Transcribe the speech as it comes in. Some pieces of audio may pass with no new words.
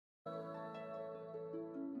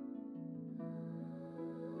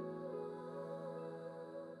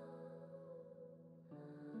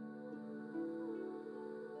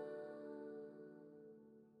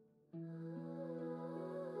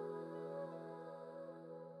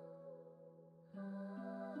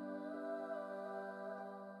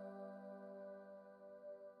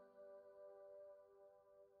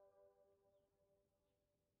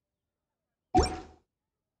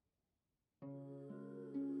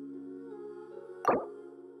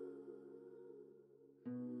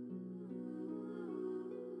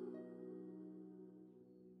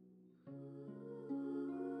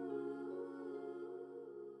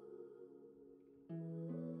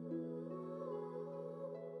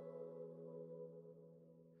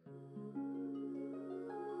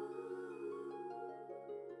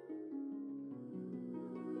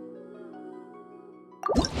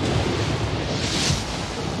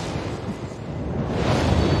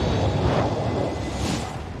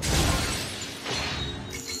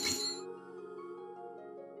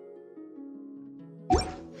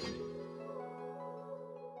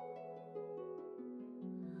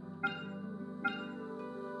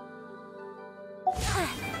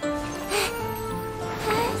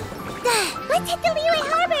Let's hit the Liyue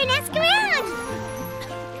Harbor and ask around!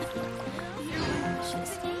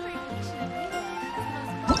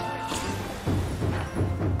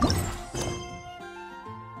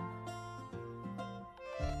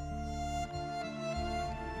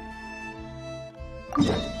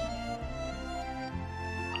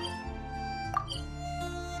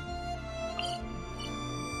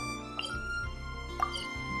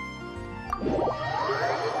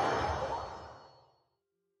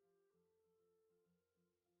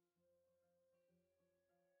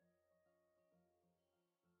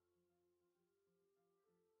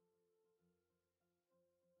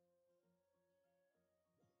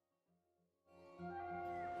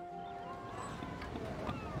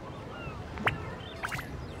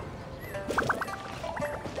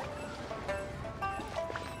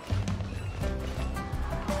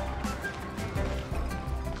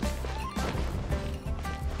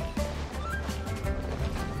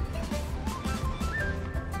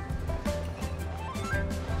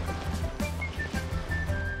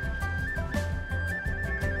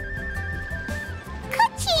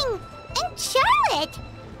 Charlotte!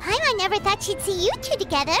 I never thought she'd see you two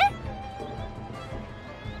together.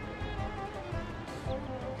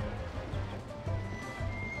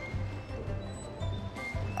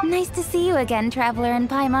 Nice to see you again, Traveler and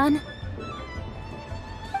Paimon.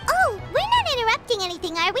 Oh, we're not interrupting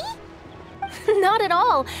anything, are we? Not at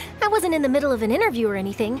all. I wasn't in the middle of an interview or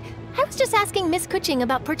anything. I was just asking Miss Kuching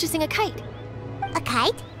about purchasing a kite. A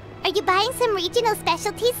kite? Are you buying some regional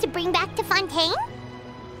specialties to bring back to Fontaine?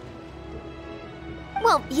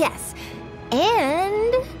 Well, yes.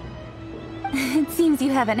 And... It seems you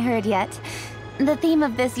haven't heard yet. The theme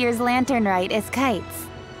of this year's Lantern Rite is kites.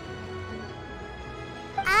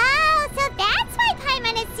 Oh, so that's why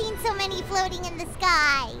Paimon has seen so many floating in the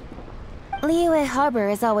sky. Liyue Harbor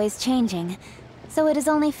is always changing, so it is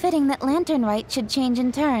only fitting that Lantern Rite should change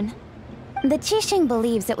in turn. The Qixing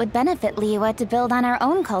believes it would benefit Liyue to build on our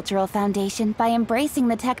own cultural foundation by embracing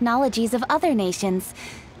the technologies of other nations.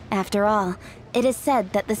 After all, it is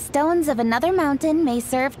said that the stones of another mountain may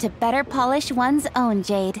serve to better polish one's own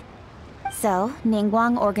jade. So,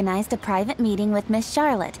 Ningguang organized a private meeting with Miss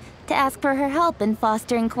Charlotte to ask for her help in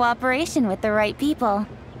fostering cooperation with the right people.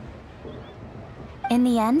 In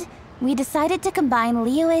the end, we decided to combine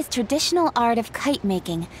Liyue's traditional art of kite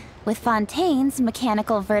making with Fontaine's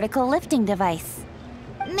mechanical vertical lifting device.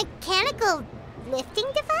 Mechanical lifting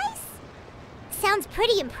device? Sounds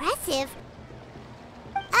pretty impressive.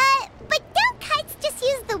 But don't kites just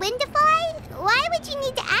use the wind to fly? Why would you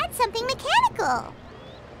need to add something mechanical?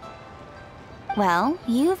 Well,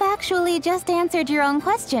 you've actually just answered your own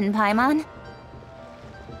question, Paimon.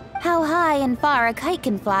 How high and far a kite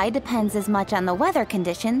can fly depends as much on the weather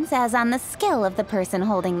conditions as on the skill of the person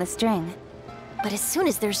holding the string. But as soon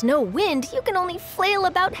as there's no wind, you can only flail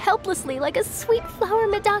about helplessly like a sweet flower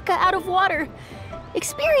medaka out of water.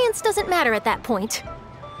 Experience doesn't matter at that point.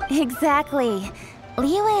 Exactly.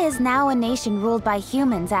 Liyue is now a nation ruled by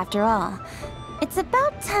humans, after all. It's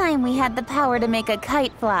about time we had the power to make a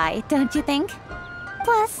kite fly, don't you think?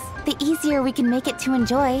 Plus, the easier we can make it to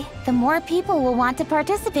enjoy, the more people will want to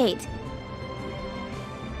participate.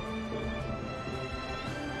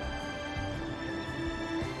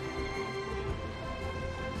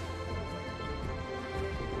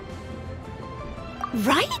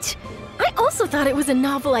 Right? I also thought it was a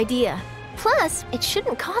novel idea. Plus, it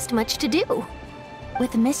shouldn't cost much to do.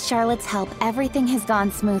 With Miss Charlotte's help, everything has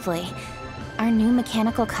gone smoothly. Our new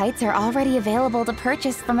mechanical kites are already available to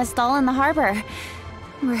purchase from a stall in the harbor.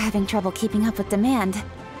 We're having trouble keeping up with demand.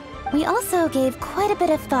 We also gave quite a bit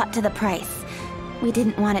of thought to the price. We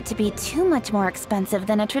didn't want it to be too much more expensive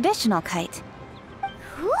than a traditional kite.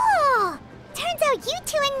 Cool! Turns out you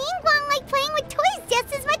two and Ningguang like playing with toys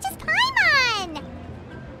just as much as Paimon!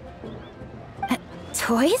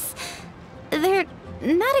 Toys? They're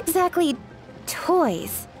not exactly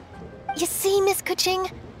toys. You see, Miss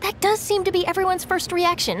Kuching, that does seem to be everyone's first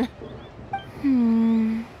reaction.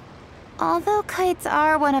 Although kites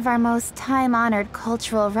are one of our most time-honored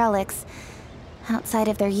cultural relics, outside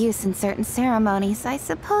of their use in certain ceremonies, I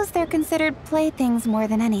suppose they're considered playthings more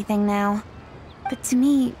than anything now. But to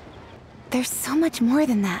me, there's so much more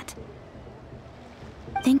than that.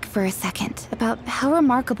 Think for a second about how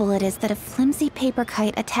remarkable it is that a flimsy paper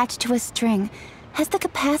kite attached to a string has the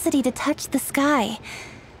capacity to touch the sky.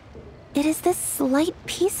 It is this slight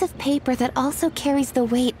piece of paper that also carries the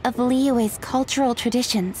weight of Liyue's cultural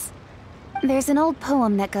traditions. There's an old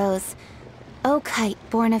poem that goes, "O kite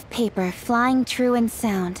born of paper, flying true and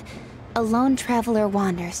sound, a lone traveler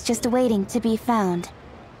wanders, just waiting to be found."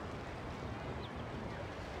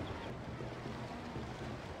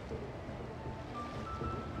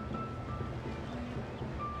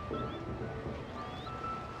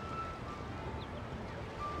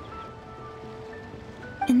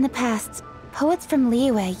 In the past, poets from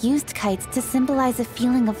Liyue used kites to symbolize a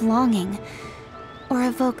feeling of longing, or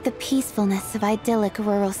evoke the peacefulness of idyllic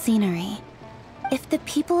rural scenery. If the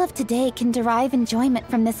people of today can derive enjoyment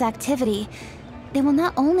from this activity, they will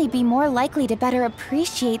not only be more likely to better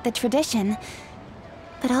appreciate the tradition,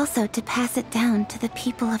 but also to pass it down to the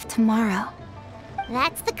people of tomorrow.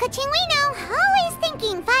 That's the Kuching we know, always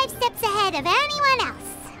thinking 5 steps ahead of anyone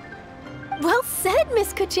else. Well said,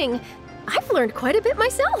 Miss Kuching. I've learned quite a bit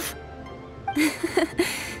myself.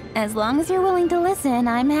 As long as you're willing to listen,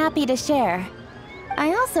 I'm happy to share.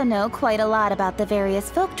 I also know quite a lot about the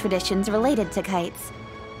various folk traditions related to kites.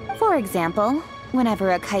 For example,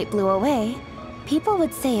 whenever a kite blew away, people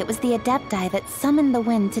would say it was the Adepti that summoned the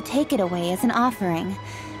wind to take it away as an offering.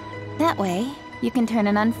 That way, you can turn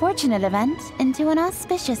an unfortunate event into an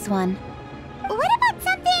auspicious one. What about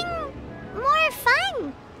something more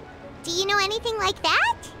fun? Do you know anything like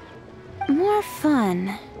that? More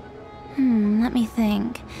fun? Let me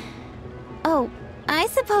think. Oh, I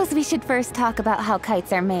suppose we should first talk about how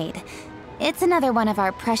kites are made. It's another one of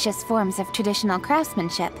our precious forms of traditional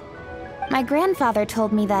craftsmanship. My grandfather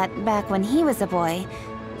told me that, back when he was a boy,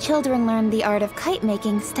 children learned the art of kite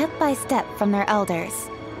making step by step from their elders.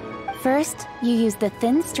 First, you use the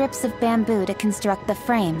thin strips of bamboo to construct the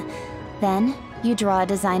frame. Then, you draw a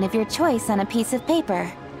design of your choice on a piece of paper,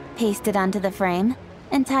 paste it onto the frame,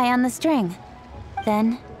 and tie on the string.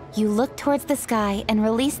 Then, you look towards the sky and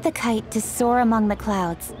release the kite to soar among the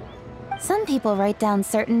clouds. Some people write down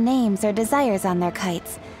certain names or desires on their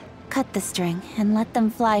kites, cut the string, and let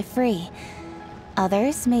them fly free.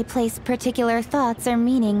 Others may place particular thoughts or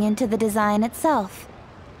meaning into the design itself.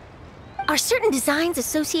 Are certain designs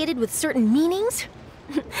associated with certain meanings?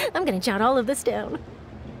 I'm gonna jot all of this down.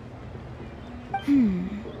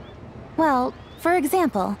 Well, for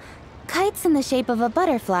example, kites in the shape of a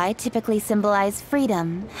butterfly typically symbolize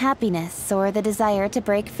freedom, happiness, or the desire to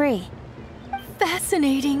break free.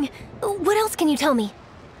 Fascinating. What else can you tell me?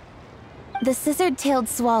 The scissored-tailed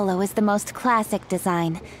swallow is the most classic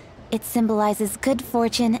design. It symbolizes good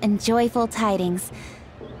fortune and joyful tidings.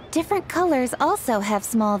 Different colors also have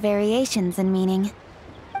small variations in meaning.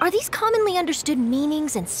 Are these commonly understood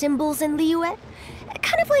meanings and symbols in Liyue?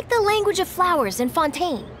 Kind of like the language of flowers in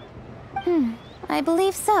Fontaine. I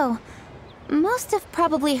believe so. Most have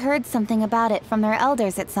probably heard something about it from their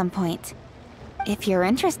elders at some point. If you're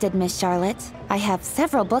interested, Miss Charlotte, I have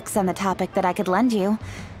several books on the topic that I could lend you.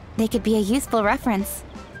 They could be a useful reference.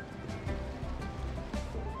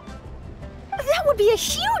 That would be a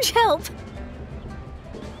huge help!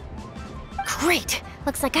 Great!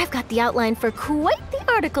 Looks like I've got the outline for quite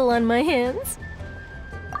the article on my hands.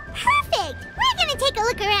 Perfect! We're gonna take a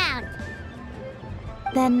look around.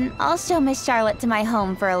 Then I'll show Miss Charlotte to my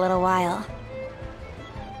home for a little while.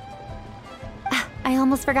 I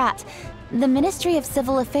almost forgot. The Ministry of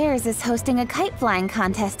Civil Affairs is hosting a kite flying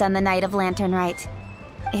contest on the night of Lantern Rite.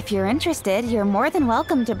 If you're interested, you're more than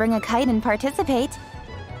welcome to bring a kite and participate.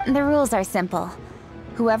 The rules are simple.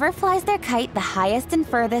 Whoever flies their kite the highest and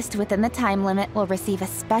furthest within the time limit will receive a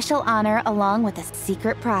special honor along with a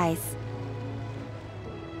secret prize.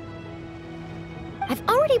 I've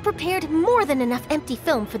already prepared more than enough empty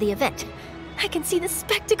film for the event. I can see the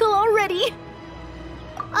spectacle already.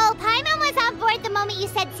 Oh, Paimon was on board the moment you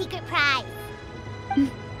said secret prize.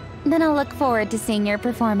 Then I'll look forward to seeing your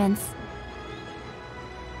performance.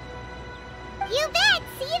 You bet!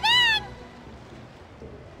 See you then!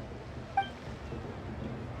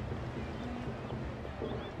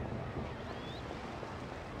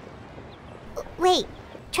 Wait,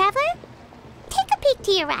 Traveler? Take a peek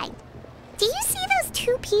to your right. Do you see those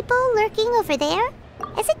 2 people lurking over there?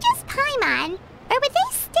 Is it just Paimon? Or were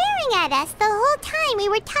they staring at us the whole time we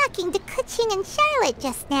were talking to Kuching and Charlotte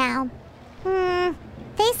just now?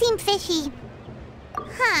 They seem fishy.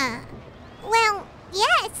 Huh. Well,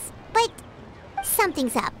 yes, but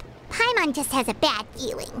something's up. Paimon just has a bad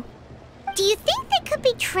feeling. Do you think they could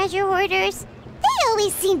be treasure hoarders? They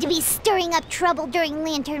always seem to be stirring up trouble during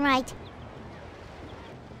Lantern Rite.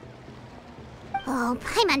 Oh,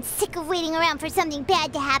 Paimon's sick of waiting around for something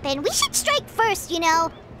bad to happen. We should strike first, you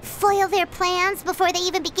know. Foil their plans before they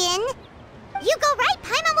even begin. You go right,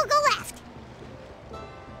 Paimon will go left.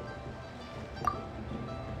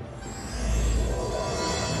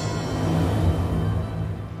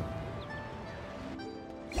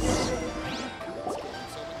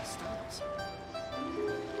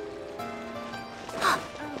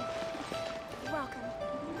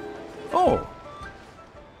 Oh!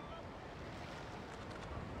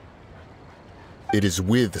 It is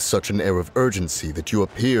with such an air of urgency that you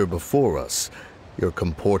appear before us. Your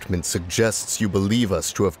comportment suggests you believe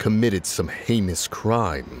us to have committed some heinous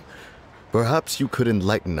crime. Perhaps you could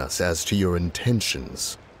enlighten us as to your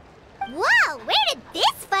intentions. Whoa, where did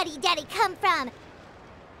this fuddy-duddy come from?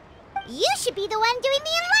 You should be the one doing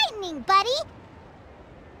the enlightening, buddy.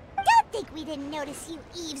 Don't think we didn't notice you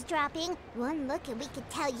eavesdropping. One look and we could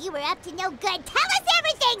tell you were up to no good. Tell us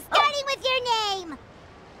everything, starting with your name.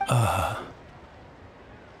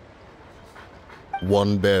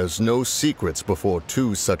 One bears no secrets before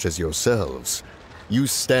two such as yourselves. You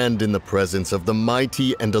stand in the presence of the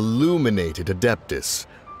mighty and illuminated Adeptus,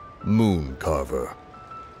 Mooncarver.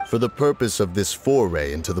 For the purpose of this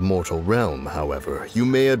foray into the mortal realm, however, you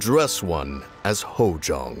may address one as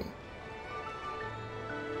Hojong.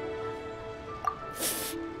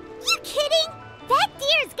 You kidding? That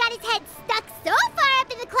deer's got his head stuck so far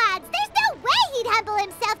up in the clouds, there's no way he'd humble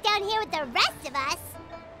himself down here with the rest of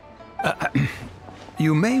us.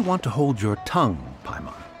 You may want to hold your tongue,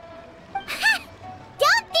 Paimon.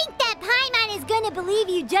 Don't think that Paimon is gonna believe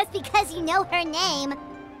you just because you know her name.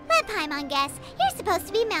 Let Paimon guess. You're supposed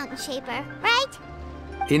to be Mountain Shaper, right?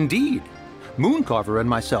 Indeed. Mooncarver and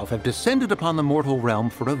myself have descended upon the mortal realm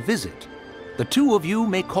for a visit. The two of you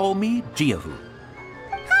may call me Jiahu.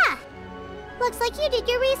 Huh. Looks like you did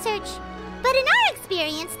your research. But in our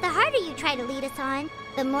experience, the harder you try to lead us on,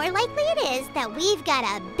 the more likely it is that we've got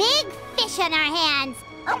a big fish on our hands.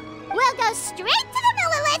 We'll go straight to the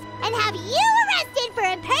Lilith and have you arrested for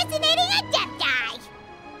impersonating a deaf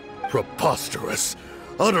guy. Preposterous!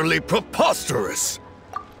 Utterly preposterous!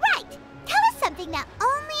 Right. Tell us something that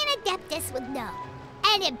only an Adeptus would know.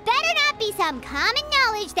 And it better not be some common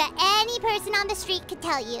knowledge that any person on the street could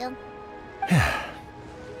tell you.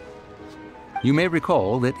 You may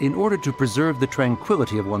recall that in order to preserve the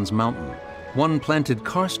tranquility of one's mountain, one planted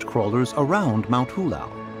karst crawlers around Mount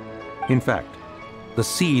Hulao. In fact, the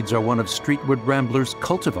seeds are one of Streetward Rambler's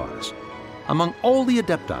cultivars. Among all the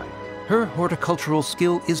Adepti, her horticultural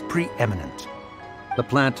skill is preeminent. The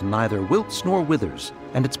plant neither wilts nor withers,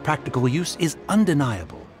 and its practical use is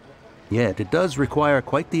undeniable. Yet it does require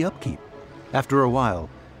quite the upkeep. After a while,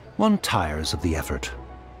 one tires of the effort.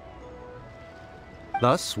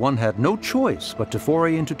 Thus, one had no choice but to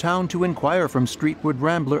foray into town to inquire from Streetward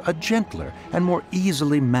Rambler a gentler and more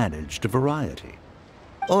easily managed variety.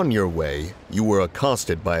 On your way, you were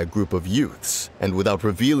accosted by a group of youths, and without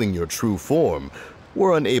revealing your true form,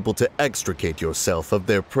 were unable to extricate yourself of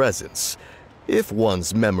their presence. If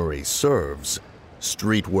one's memory serves,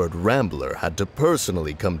 Streetward Rambler had to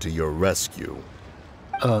personally come to your rescue.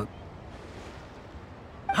 How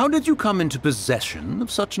did you come into possession of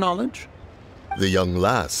such knowledge? The young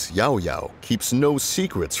lass, Yao Yao, keeps no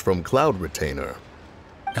secrets from Cloud Retainer.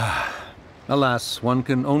 Alas, one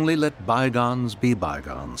can only let bygones be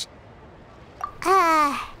bygones.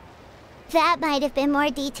 That might have been more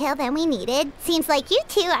detail than we needed. Seems like you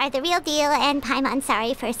two are the real deal, and Paimon's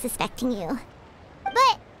sorry for suspecting you.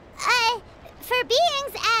 But, for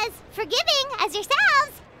beings as forgiving as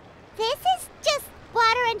yourselves, this is just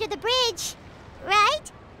water under the bridge, right?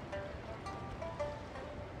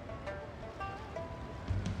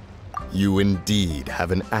 You indeed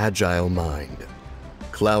have an agile mind.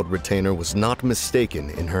 Cloud Retainer was not mistaken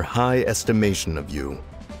in her high estimation of you.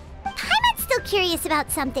 Paimon's still curious about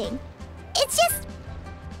something. It's just...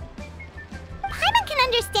 Paimon can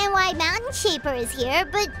understand why Mountain Shaper is here,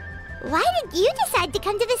 but why did you decide to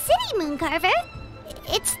come to the city, Mooncarver?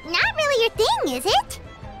 It's not really your thing, is it?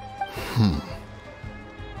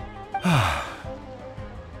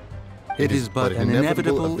 It is but an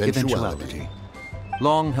inevitable eventuality.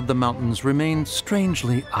 Long have the mountains remained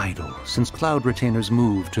strangely idle since Cloud Retainer's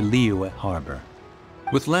move to Liyue Harbor.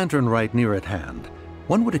 With Lantern Rite near at hand,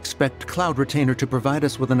 one would expect Cloud Retainer to provide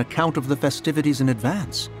us with an account of the festivities in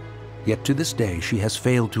advance. Yet to this day, she has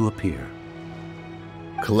failed to appear.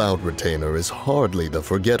 Cloud Retainer is hardly the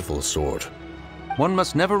forgetful sort. One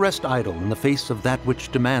must never rest idle in the face of that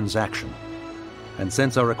which demands action. And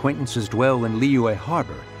since our acquaintances dwell in Liyue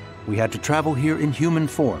Harbor, we had to travel here in human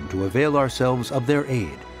form to avail ourselves of their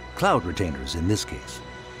aid, Cloud Retainers in this case.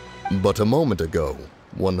 But a moment ago,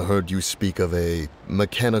 one heard you speak of a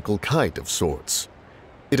mechanical kite of sorts.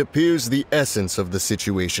 It appears the essence of the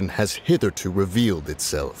situation has hitherto revealed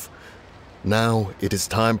itself. Now it is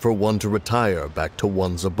time for one to retire back to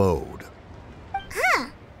one's abode. Huh.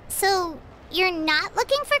 So, you're not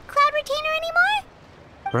looking for Cloud Retainer anymore?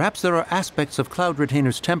 Perhaps there are aspects of Cloud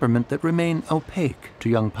Retainer's temperament that remain opaque to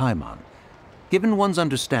young Paimon. Given one's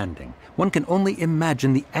understanding, one can only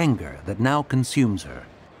imagine the anger that now consumes her.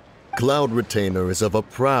 Cloud Retainer is of a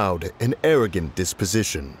proud and arrogant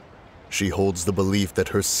disposition. She holds the belief that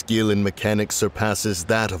her skill in mechanics surpasses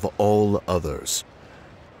that of all others.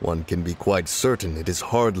 One can be quite certain it is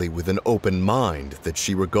hardly with an open mind that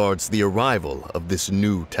she regards the arrival of this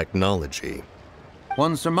new technology.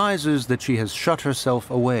 One surmises that she has shut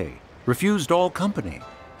herself away, refused all company,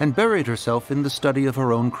 and buried herself in the study of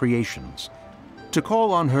her own creations. To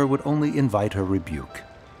call on her would only invite her rebuke.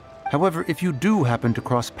 However, if you do happen to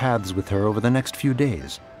cross paths with her over the next few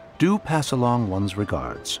days, do pass along one's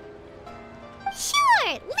regards.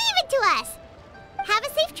 Sure, leave it to us. Have a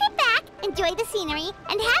safe trip back, enjoy the scenery,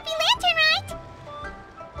 and happy lantern ride!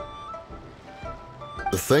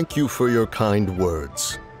 Thank you for your kind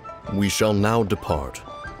words. We shall now depart.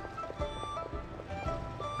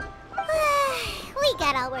 We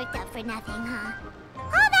got all worked up for nothing, huh? All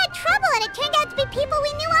that trouble and it turned out to be people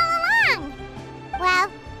we knew all along! Well,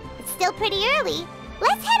 it's still pretty early.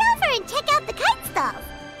 Let's head over and check out the kite stalls.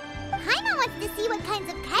 Paimon wants to see what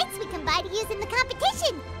kinds of kites we can buy to use in the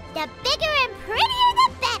competition. The bigger and prettier,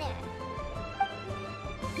 the better.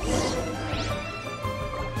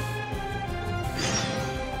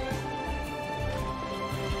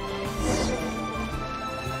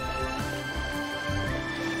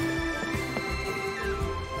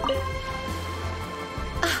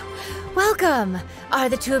 Welcome! Are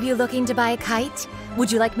the two of you looking to buy a kite?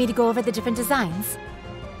 Would you like me to go over the different designs?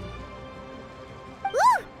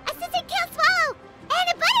 Ooh! A scissor-tail swallow! And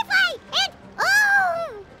a butterfly! And...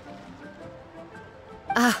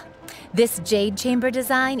 oh! This jade chamber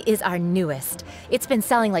design is our newest. It's been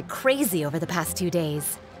selling like crazy over the past 2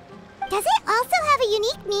 days. Does it also have a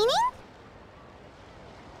unique meaning?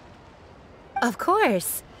 Of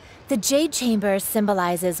course. The jade chamber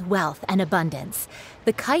symbolizes wealth and abundance.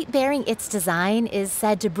 The kite bearing its design is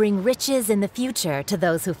said to bring riches in the future to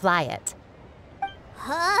those who fly it.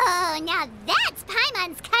 Oh, now that's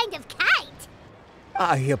Paimon's kind of kite!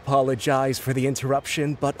 I apologize for the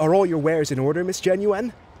interruption, but are all your wares in order, Miss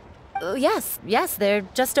Genuine? Yes, they're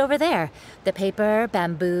just over there. The paper,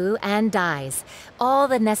 bamboo, and dyes. All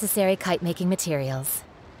the necessary kite-making materials.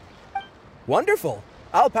 Wonderful!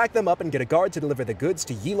 I'll pack them up and get a guard to deliver the goods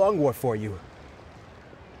to Yilong Wharf for you.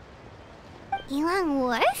 Yilong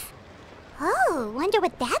Wharf? Oh, wonder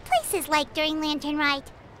what that place is like during Lantern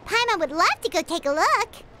Rite. Paimon would love to go take a look.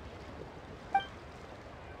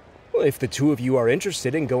 Well, if the two of you are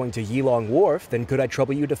interested in going to Yilong Wharf, then could I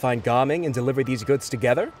trouble you to find Gaming and deliver these goods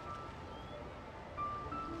together?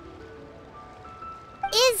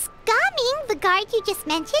 Is Gaming the guard you just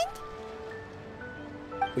mentioned?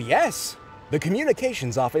 Well, yes. The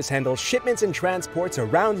communications office handles shipments and transports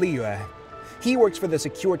around Liyue. He works for the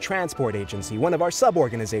Secure Transport Agency, one of our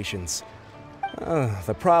sub-organizations.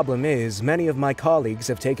 The problem is, many of my colleagues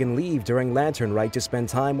have taken leave during Lantern Rite to spend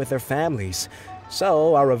time with their families.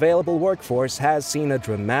 So, our available workforce has seen a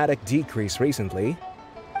dramatic decrease recently.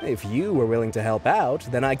 If you were willing to help out,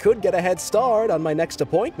 then I could get a head start on my next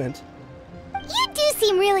appointment. You do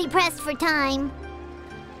seem really pressed for time.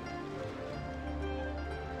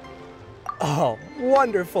 Oh,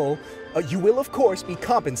 wonderful! You will, of course, be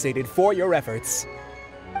compensated for your efforts.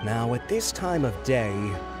 Now, at this time of day,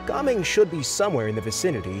 Gaming should be somewhere in the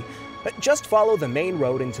vicinity. Just follow the main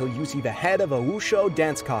road until you see the head of a Wushu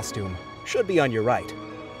dance costume. Should be on your right.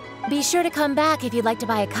 Be sure to come back if you'd like to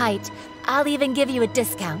buy a kite. I'll even give you a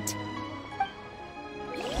discount.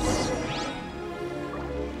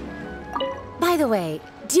 By the way,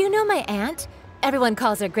 do you know my aunt? Everyone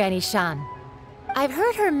calls her Granny Shan. I've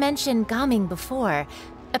heard her mention Gaming before.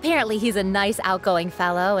 Apparently he's a nice, outgoing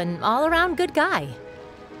fellow and all-around good guy.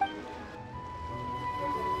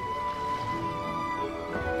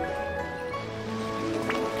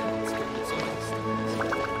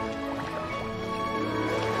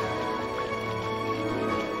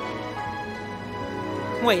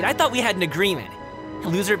 Wait, I thought we had an agreement.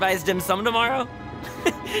 Loser buys dim sum tomorrow?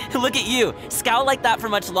 Look at you, scowl like that for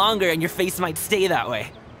much longer and your face might stay that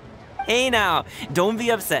way. Hey now, don't be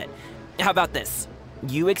upset. How about this?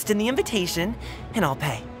 You extend the invitation, and I'll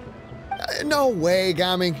pay. No way,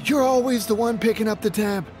 Gaming. You're always the one picking up the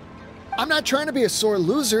tab. I'm not trying to be a sore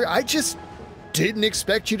loser. I just didn't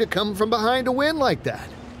expect you to come from behind to win like that.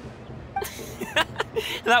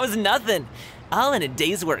 That was nothing. All in a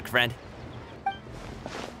day's work, friend.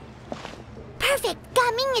 Perfect!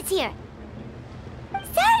 Gaming is here!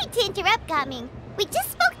 Sorry to interrupt, Gaming. We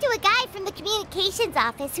just spoke to a guy from the communications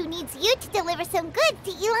office who needs you to deliver some goods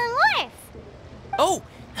to Yilong Wharf. Oh,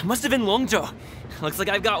 that must have been Longzhou. Looks like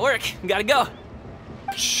I've got work. Gotta go.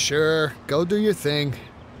 Sure, go do your thing.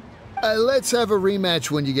 Let's have a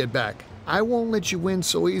rematch when you get back. I won't let you win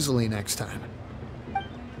so easily next time.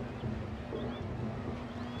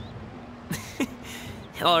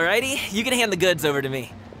 Alrighty, you can hand the goods over to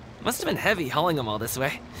me. Must have been heavy hauling them all this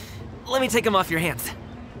way. Let me take them off your hands.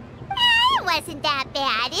 It wasn't that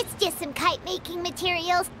bad. It's just some kite-making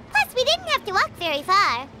materials. Plus, we didn't have to walk very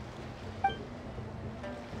far.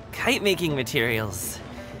 Kite-making materials.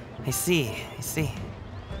 I see.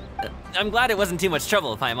 I'm glad it wasn't too much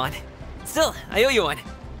trouble, Paimon. Still, I owe you one.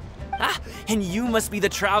 Ah, and you must be the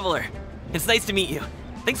traveler. It's nice to meet you.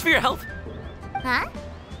 Thanks for your help. Huh?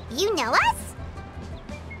 You know us?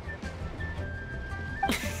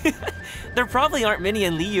 There probably aren't many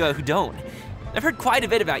in Liyue who don't. I've heard quite a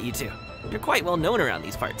bit about you two. You're quite well known around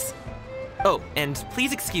these parts. Oh, and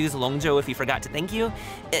please excuse Longzhou if he forgot to thank you.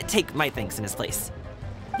 Take my thanks in his place.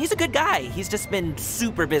 He's a good guy. He's just been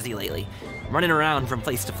super busy lately, running around from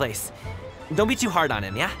place to place. Don't be too hard on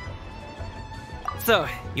him, yeah? So,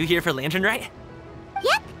 you here for Lantern Rite?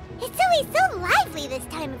 Yep. It's always so lively this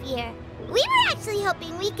time of year. We were actually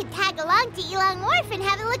hoping we could tag along to Elong Wharf and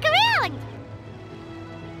have a look around.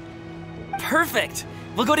 Perfect!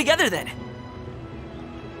 We'll go together then.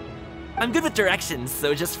 I'm good with directions,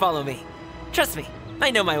 so just follow me. Trust me,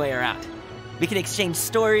 I know my way around. We can exchange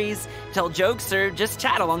stories, tell jokes, or just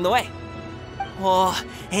chat along the way. Oh,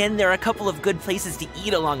 and there are a couple of good places to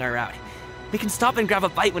eat along our route. We can stop and grab a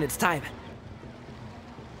bite when it's time.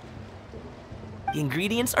 The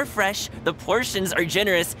ingredients are fresh, the portions are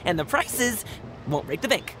generous, and the prices won't break the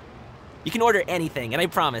bank. You can order anything, and I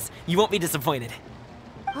promise, you won't be disappointed.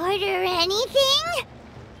 Order anything?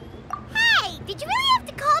 Hey, did you really have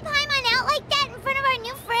to call Paimon out like that in front of our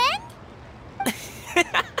new friend?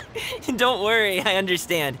 Don't worry, I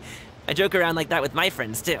understand. I joke around like that with my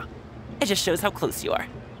friends, too. It just shows how close you are.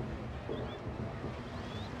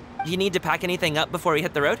 Do you need to pack anything up before we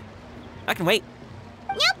hit the road? I can wait.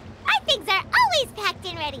 Nope, our things are always packed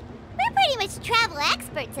and ready. We're pretty much travel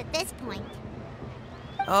experts at this point.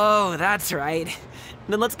 Oh, that's right.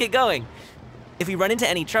 Then let's get going. If we run into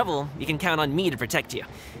any trouble, you can count on me to protect you.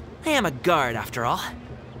 I am a guard, after all.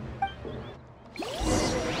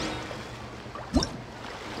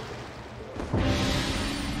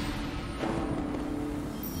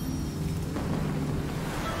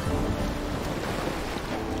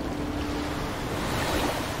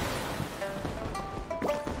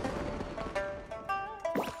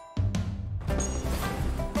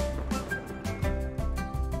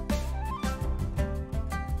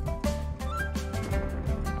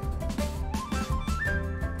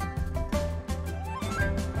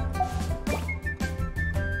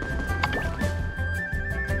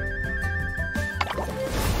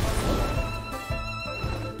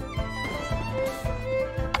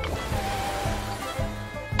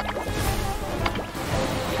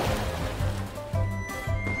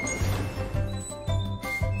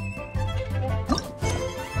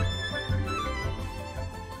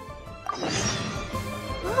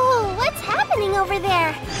 Over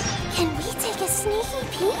there. Can we take a sneaky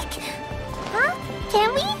peek? Huh?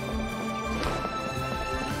 Can we?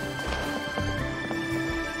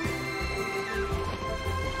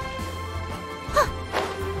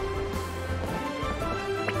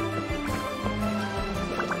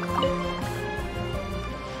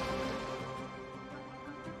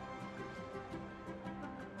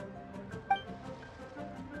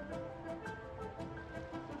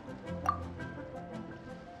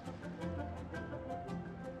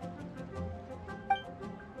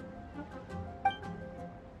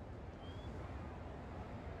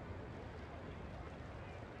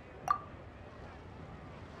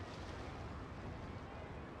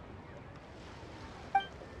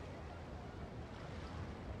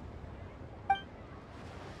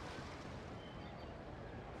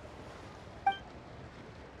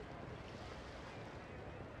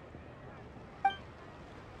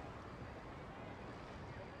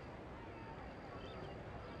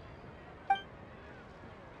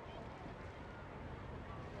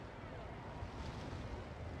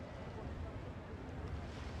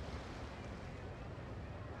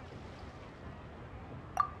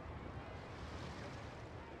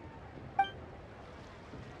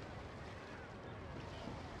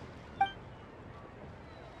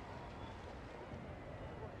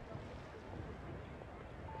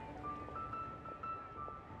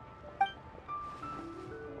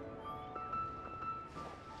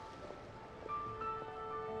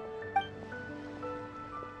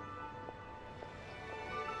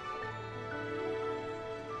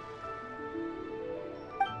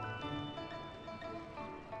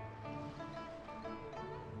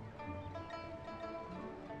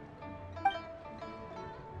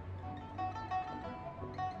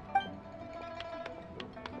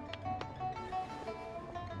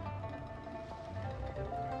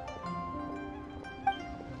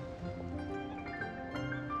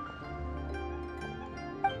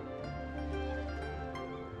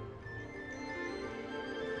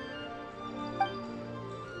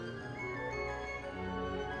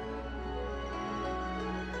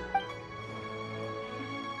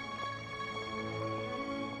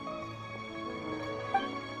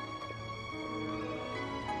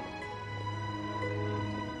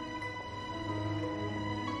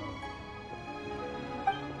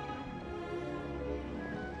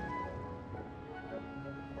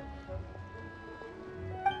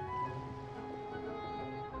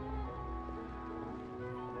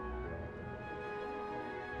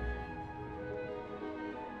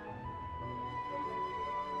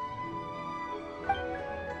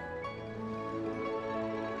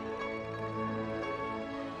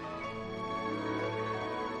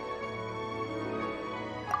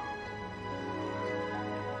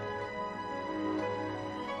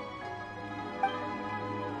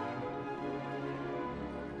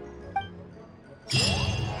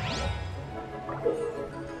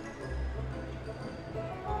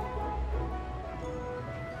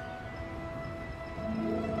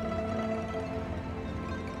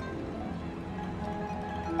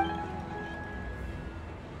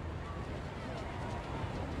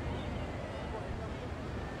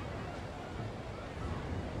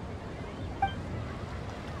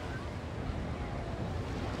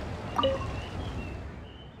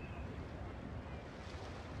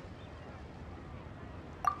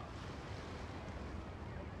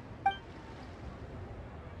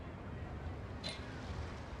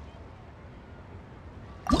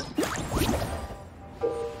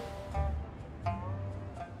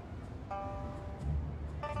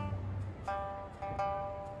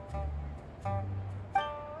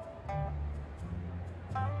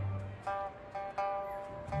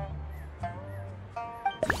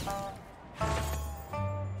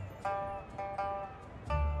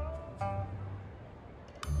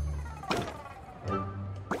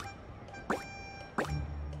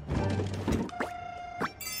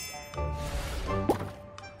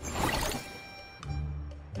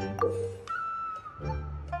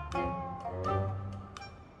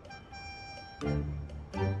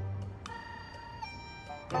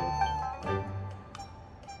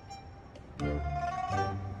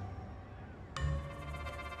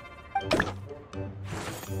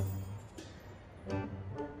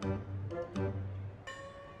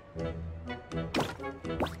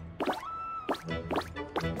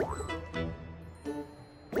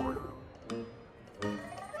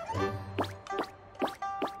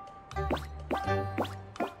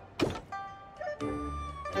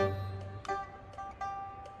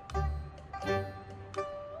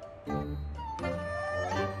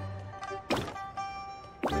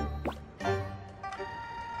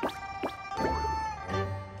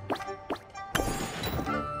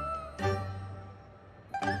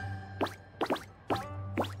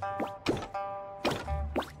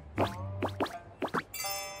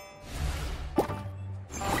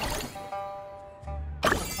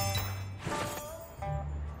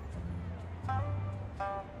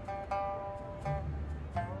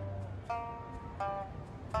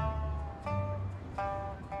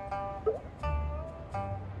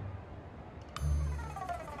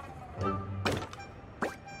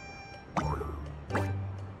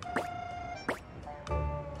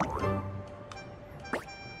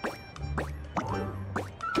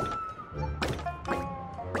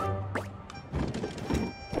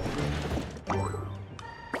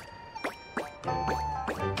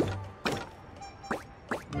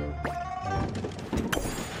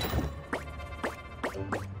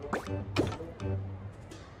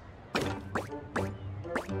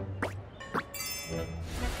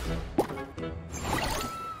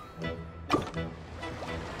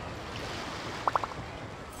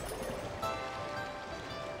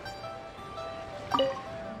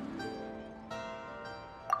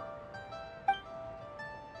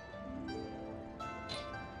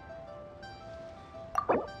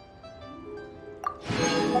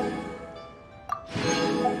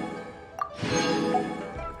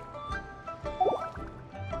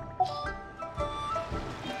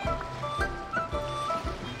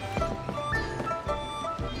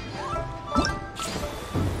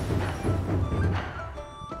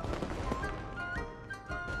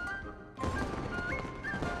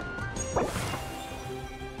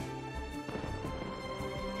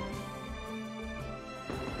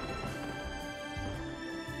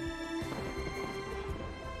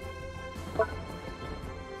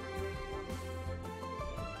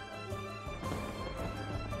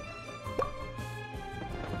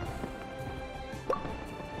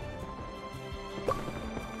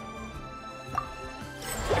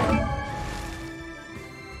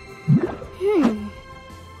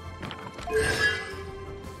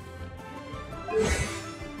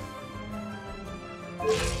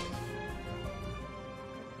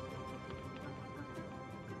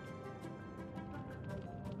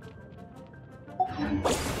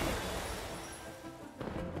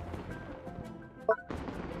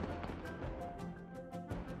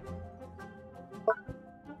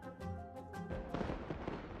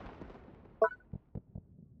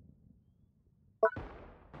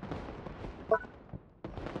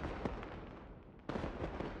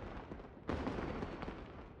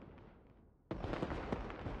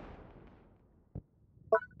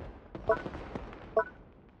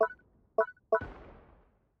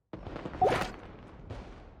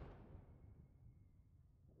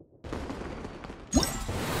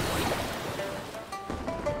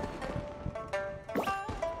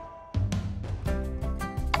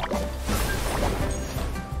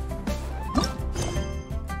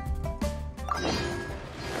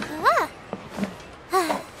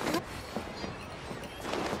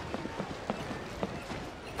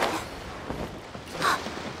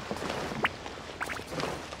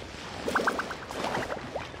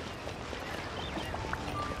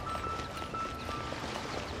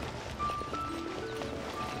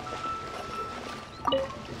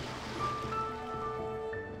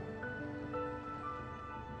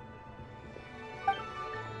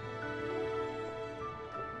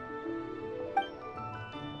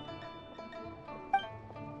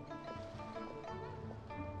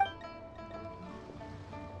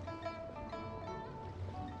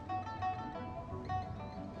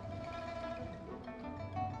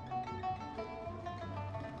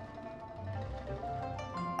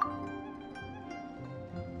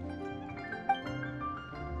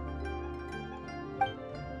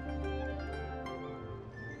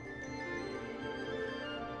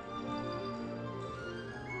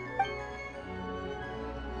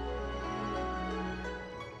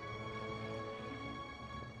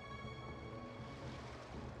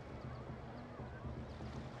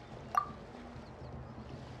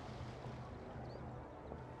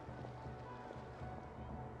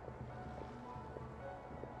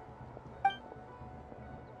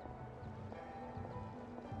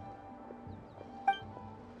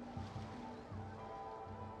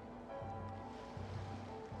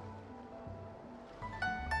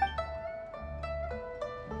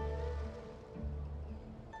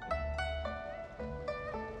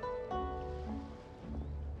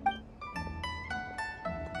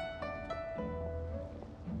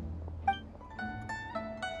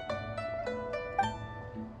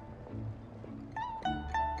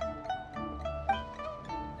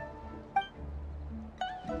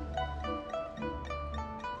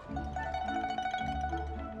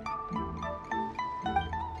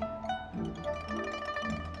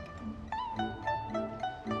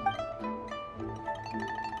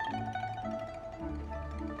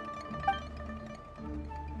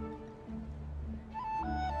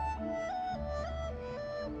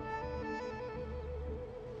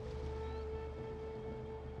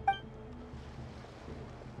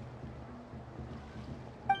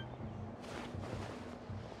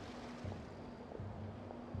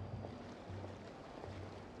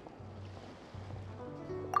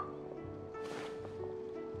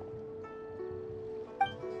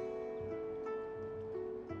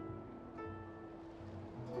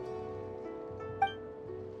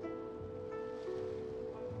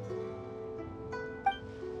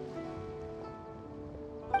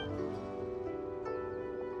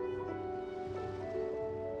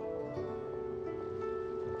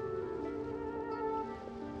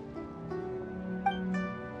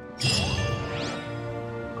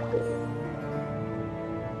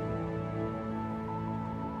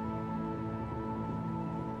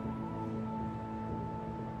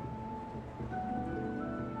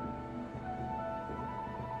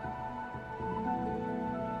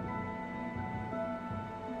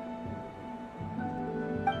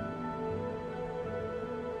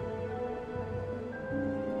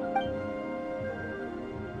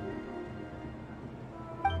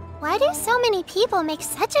 Why do so many people make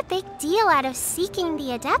such a big deal out of seeking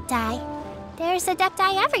the Adepti? There's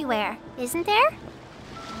Adepti everywhere, isn't there?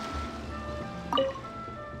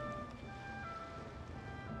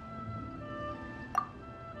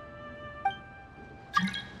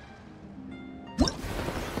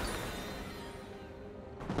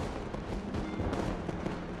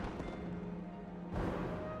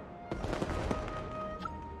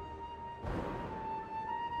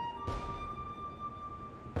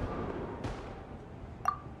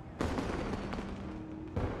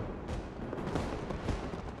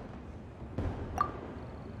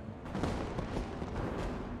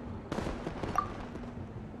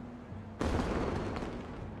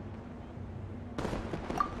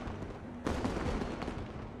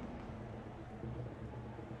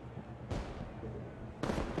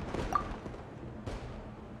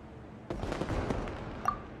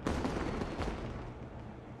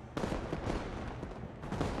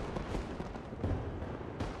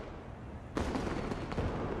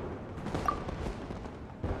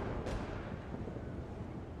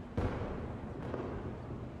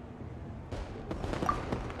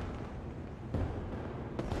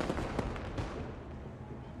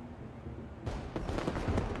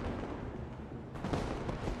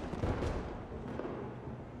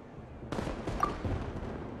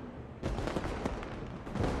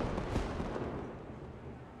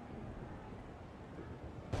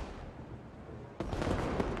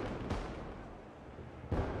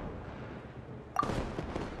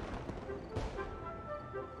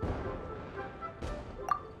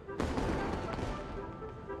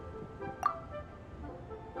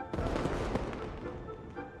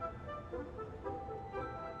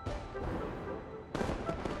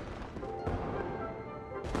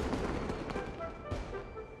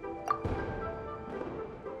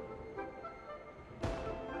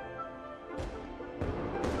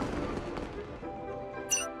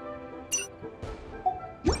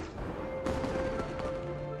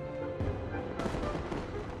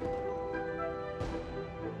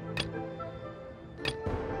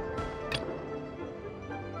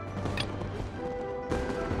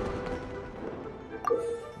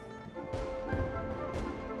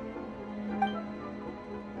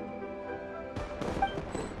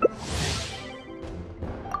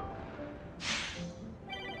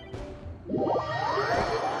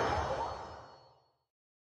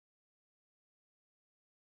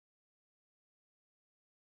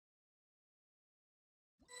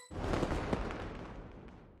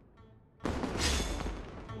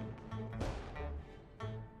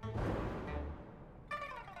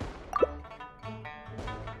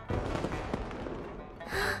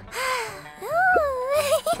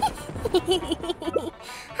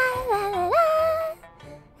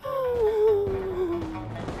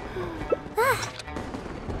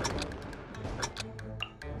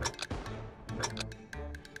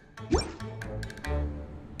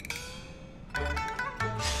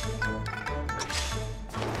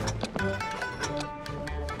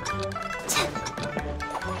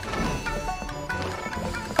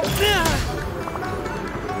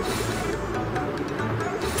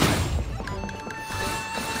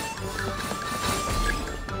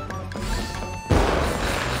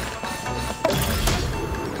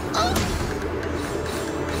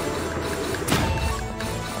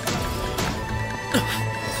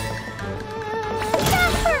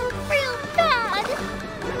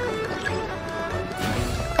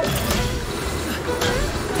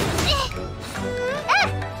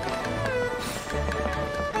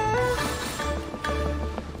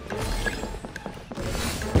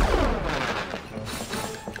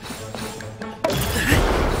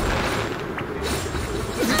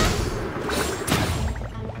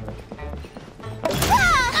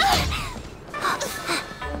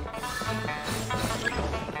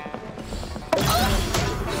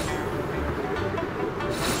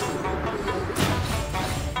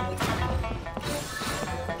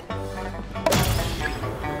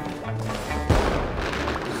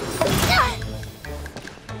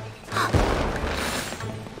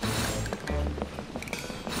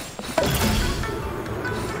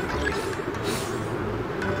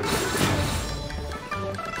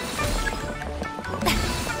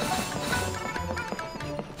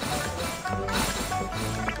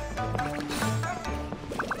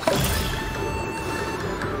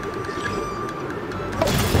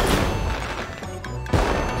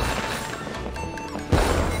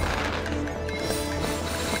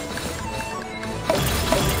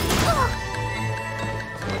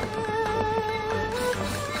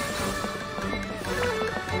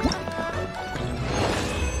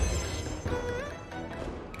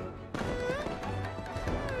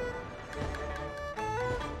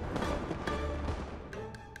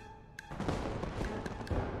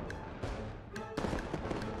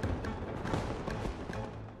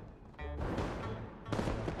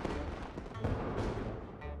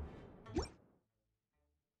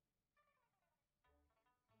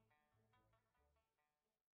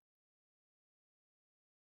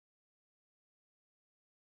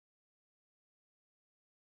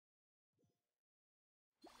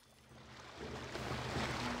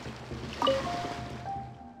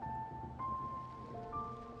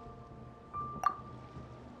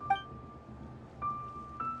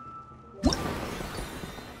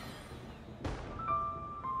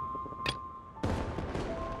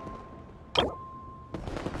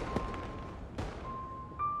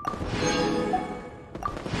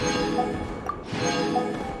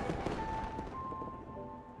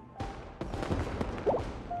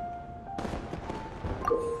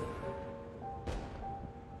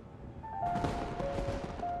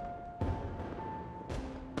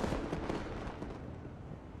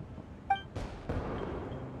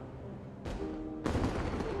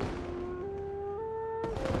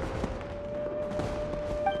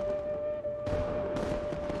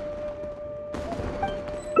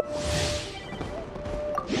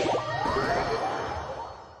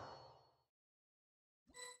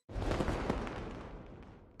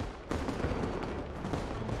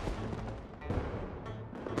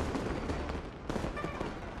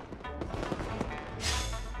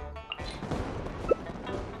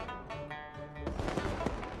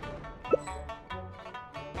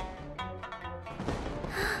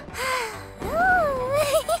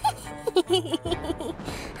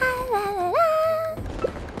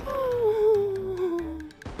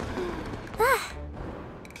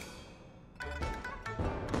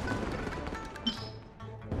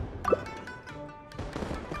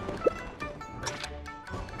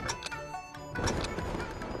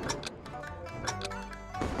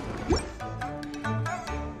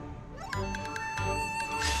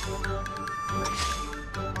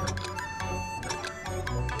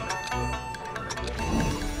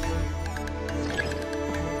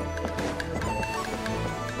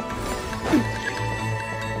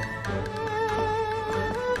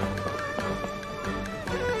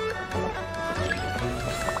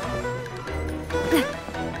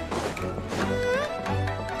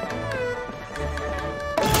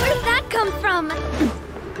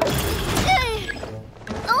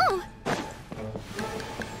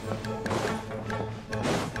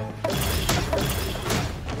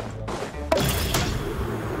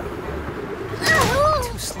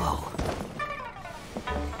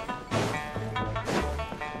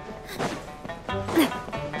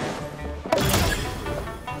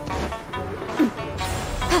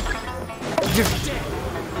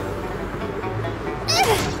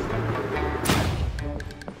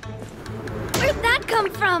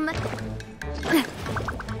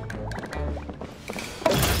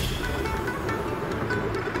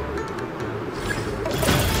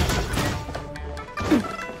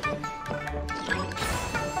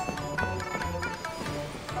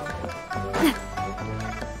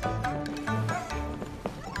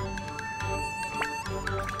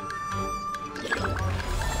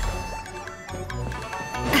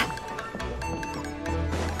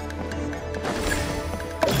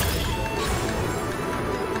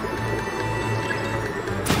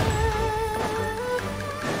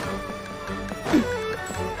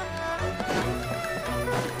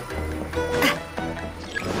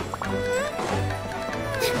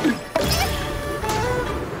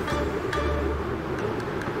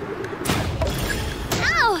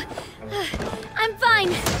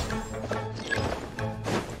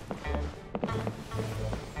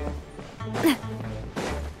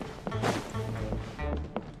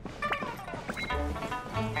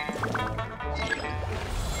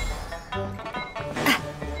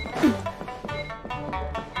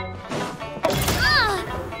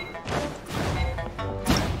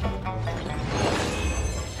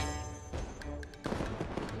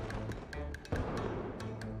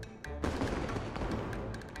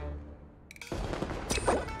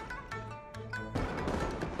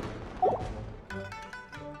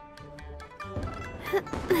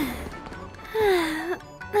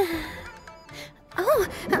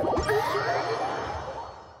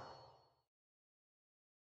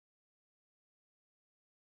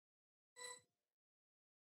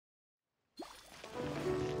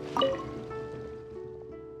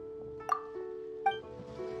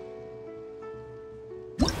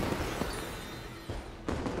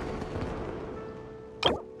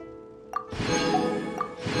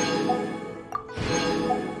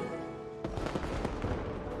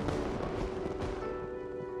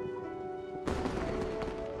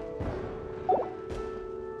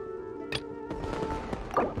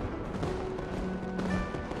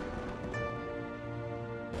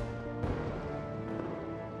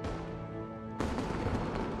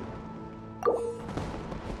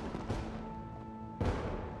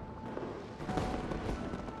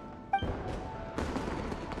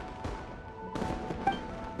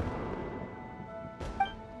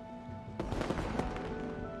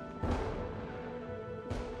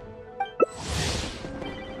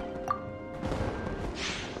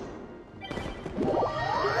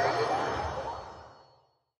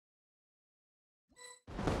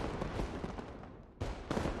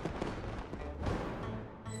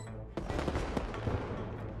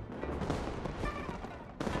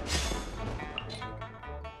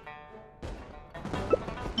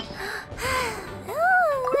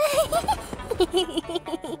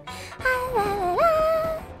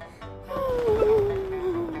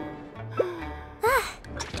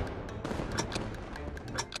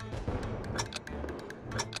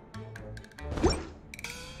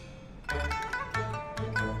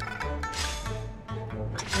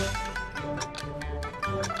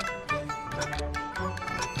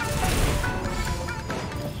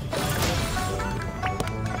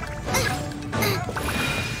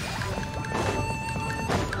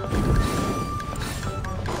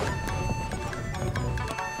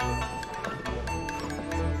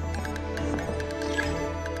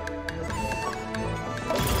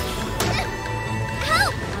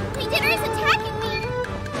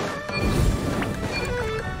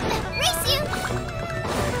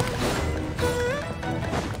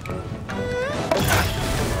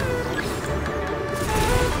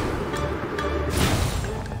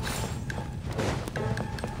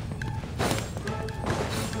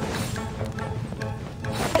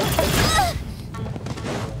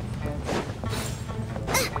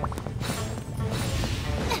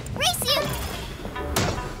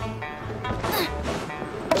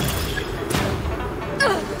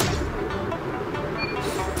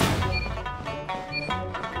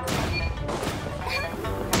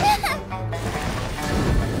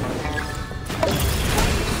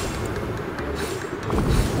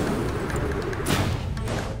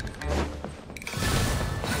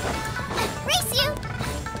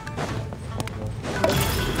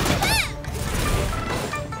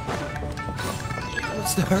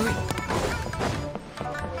 What's the hurry?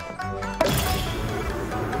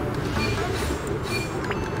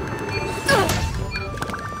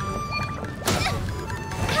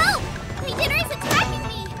 Help! Leader is attacking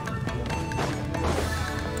me!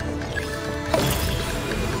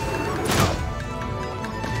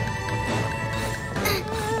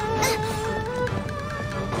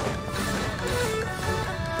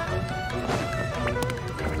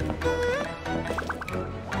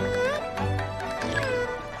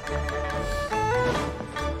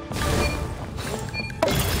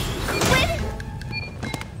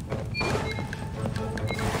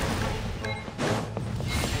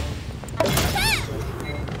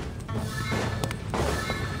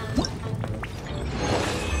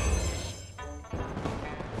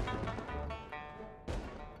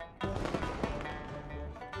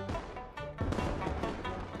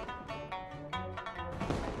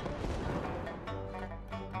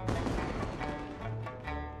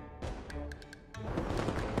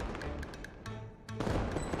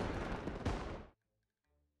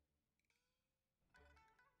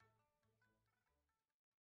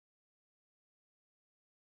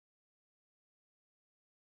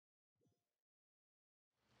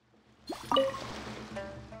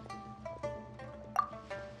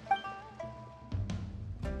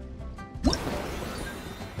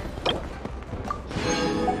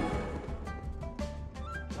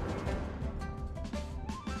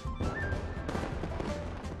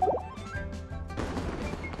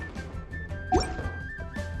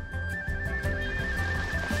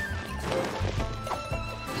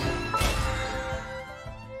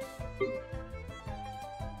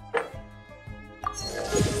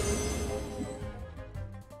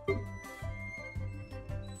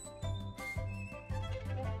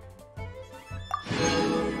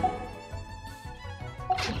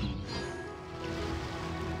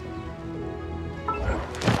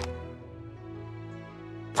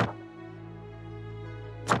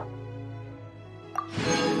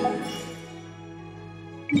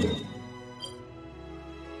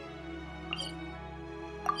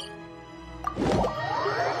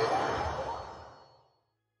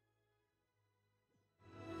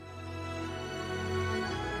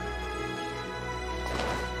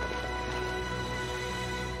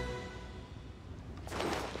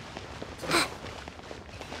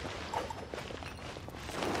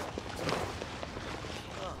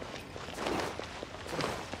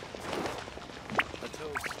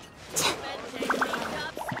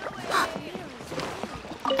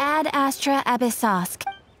 Ad Astra Abyssosk.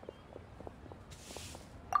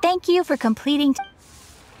 Thank you for completing.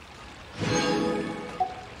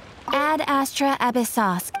 Ad Astra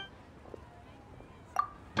Abyssosk.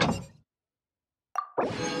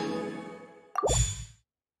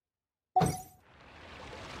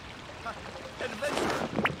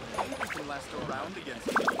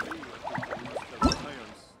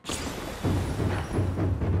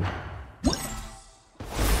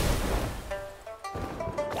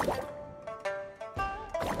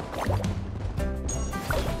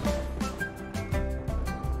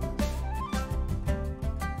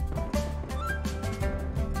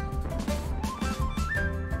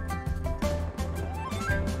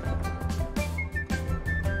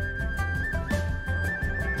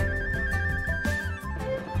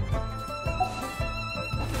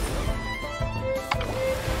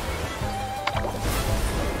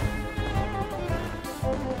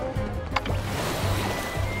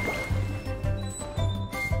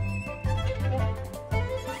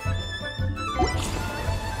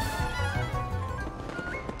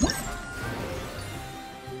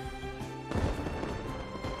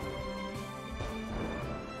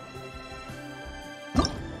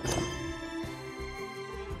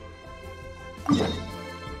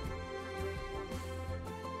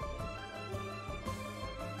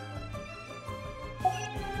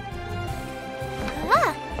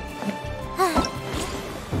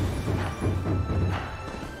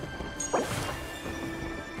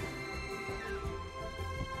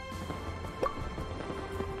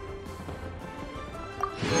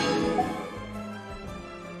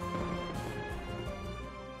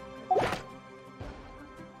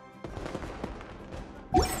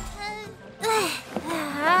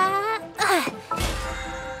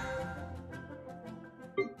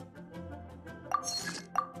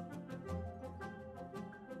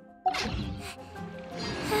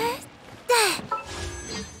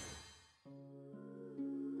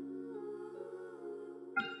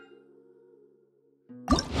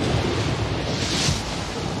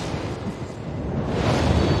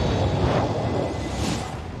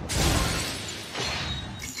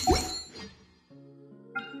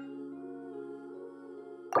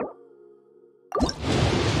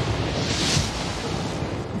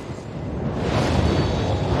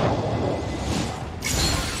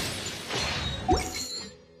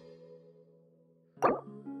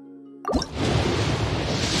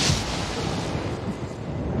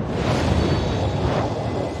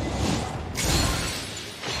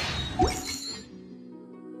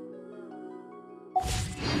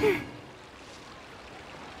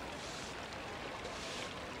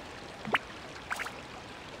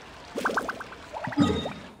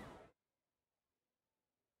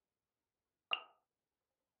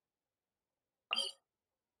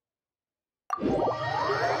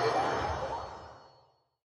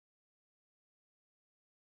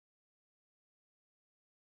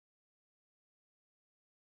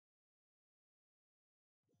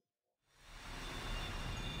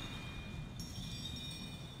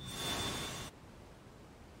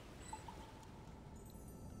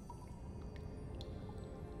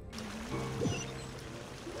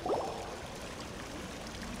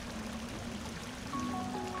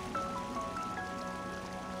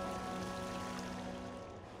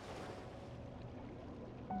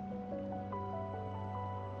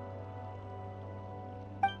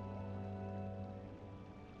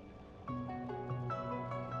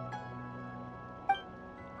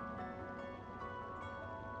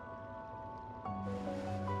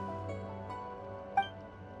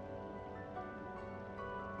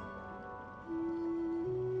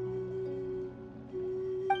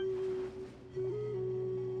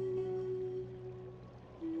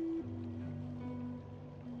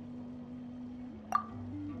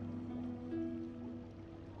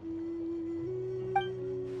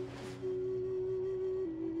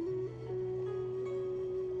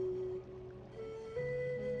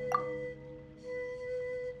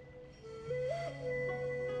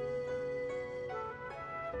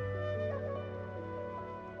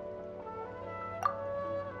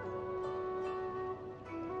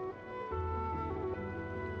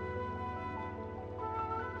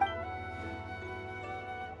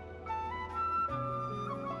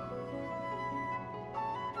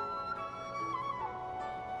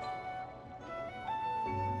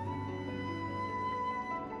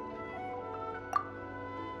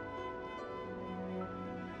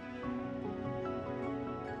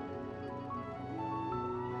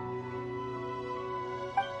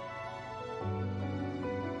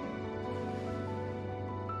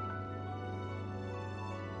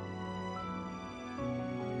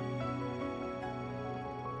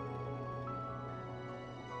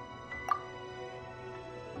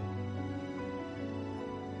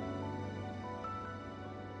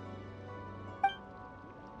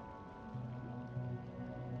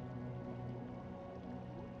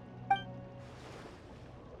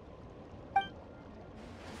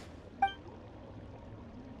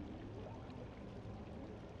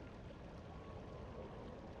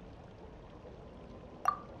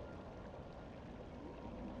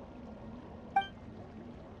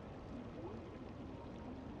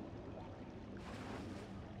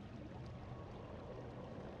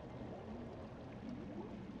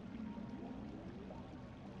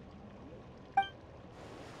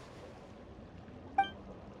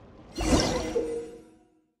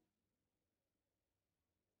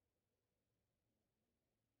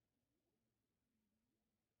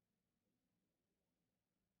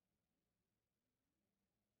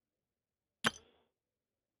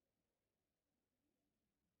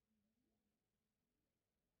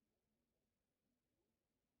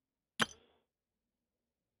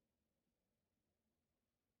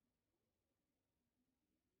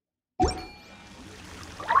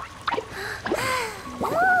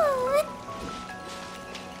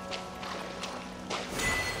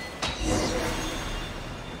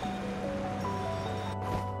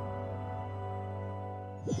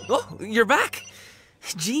 Oh, you're back.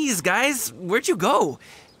 Jeez, guys, where'd you go?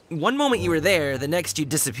 One moment you were there, the next you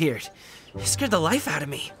disappeared. You scared the life out of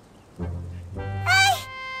me. We're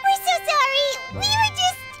so sorry. We were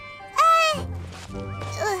just,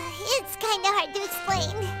 it's kind of hard to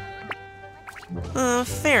explain.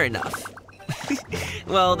 Fair enough.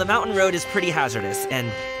 Well, the mountain road is pretty hazardous,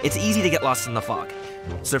 and it's easy to get lost in the fog.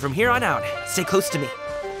 So from here on out, stay close to me.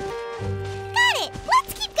 Got it.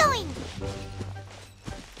 Let's keep going.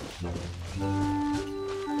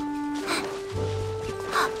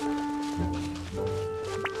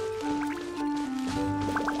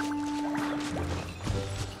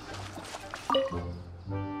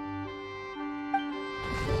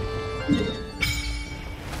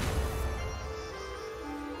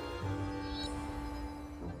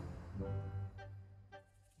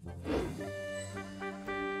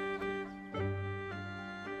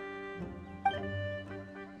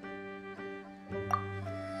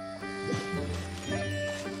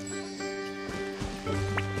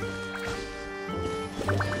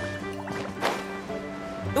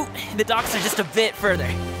 Ooh, the docks are just a bit further.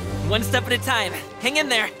 One step at a time. Hang in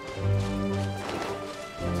there.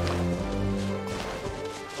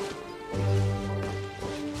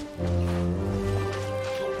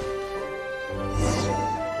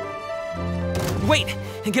 Wait!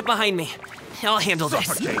 Get behind me. I'll handle this.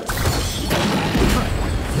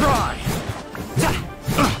 Try!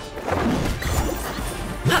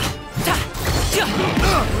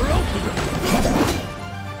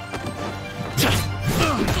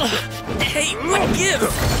 Hey, what gives?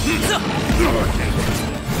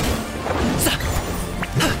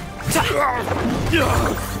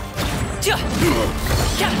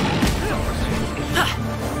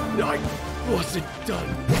 I wasn't done.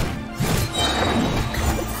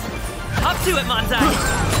 Up to it, Monzai!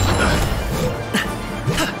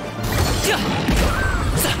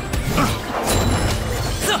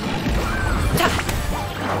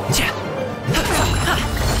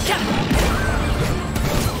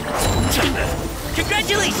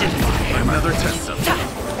 Congratulations! Another test subject.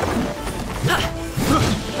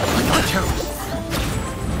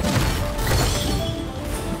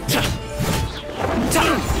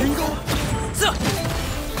 Tingle?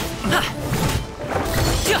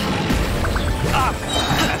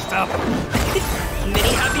 Messed up.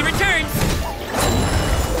 Many happy returns!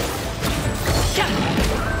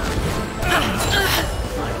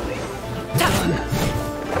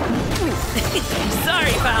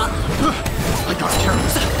 Sorry, pal. I got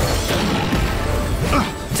careless.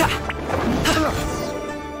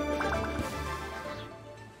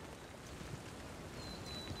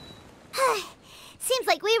 Seems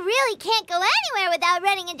like we really can't go anywhere without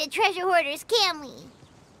running into treasure hoarders, can we?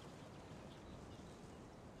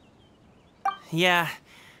 Yeah,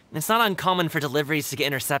 it's not uncommon for deliveries to get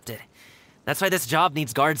intercepted. That's why this job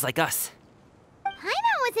needs guards like us.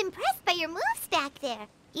 Paimon was impressed by your moves back there.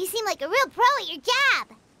 You seem like a real pro at your job.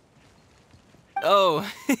 Oh,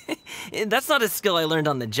 that's not a skill I learned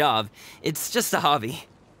on the job. It's just a hobby.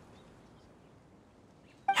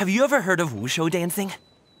 Have you ever heard of wushu dancing?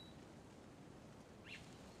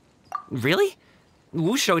 Really?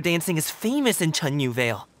 Wushu dancing is famous in Chunyu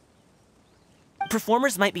Vale.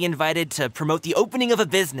 Performers might be invited to promote the opening of a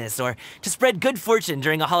business or to spread good fortune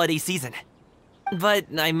during a holiday season. But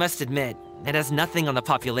I must admit, it has nothing on the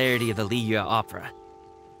popularity of the Liyue opera.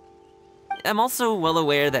 I'm also well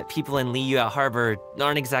aware that people in Liyue Harbor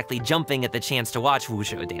aren't exactly jumping at the chance to watch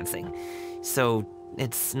wushu dancing, so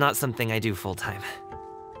it's not something I do full-time.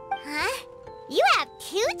 Huh? You have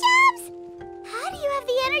 2 jobs? How do you have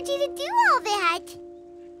the energy to do all that?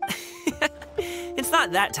 It's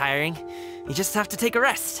not that tiring. You just have to take a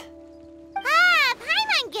rest. Ah,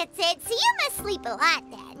 Paimon gets it, so you must sleep a lot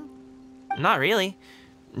then. Not really.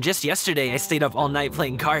 Just yesterday, I stayed up all night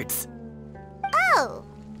playing cards. Oh.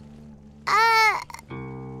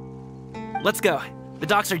 Let's go. The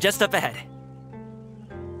docks are just up ahead.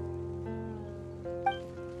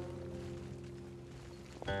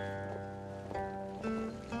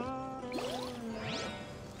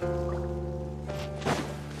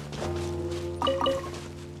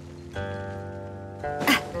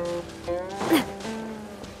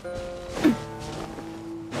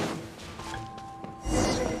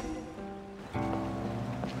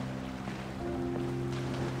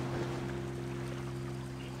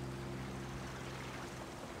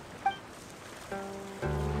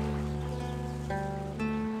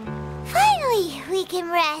 We can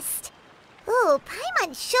rest. Ooh,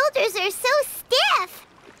 Paimon's shoulders are so stiff.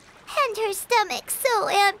 And her stomach's so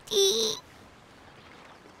empty.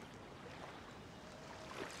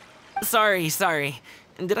 Sorry.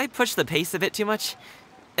 Did I push the pace a bit too much?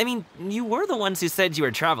 I mean, you were the ones who said you were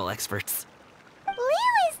travel experts.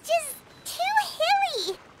 Liyue is just too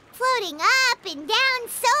hilly. Floating up and down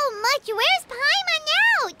so much. Where's Paimon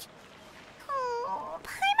out? Oh,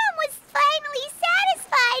 Paimon was finally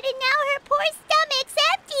satisfied and now her poor stomach's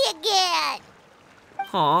empty again.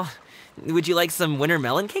 Aw, would you like some winter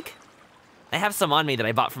melon cake? I have some on me that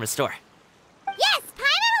I bought from a store. Yes,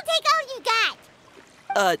 Paimon will take all you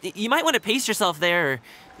got. You might want to pace yourself there, or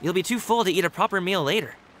you'll be too full to eat a proper meal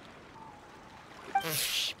later.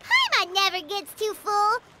 Paimon never gets too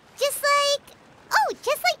full. Just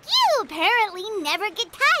like you apparently never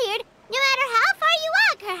get tired, no matter how far you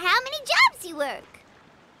walk or how many jobs you work.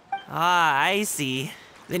 Ah, I see.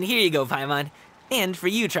 Then here you go, Paimon. And for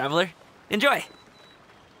you, traveler. Enjoy.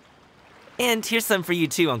 And here's some for you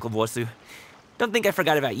too, Uncle Bosu. Don't think I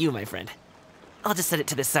forgot about you, my friend. I'll just set it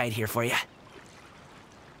to the side here for you.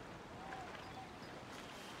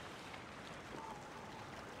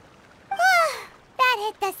 That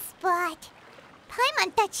hit the spot.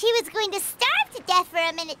 Paimon thought she was going to starve to death for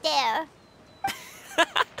a minute there.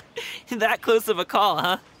 That close of a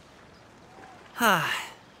call, huh?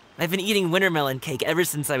 I've been eating winter melon cake ever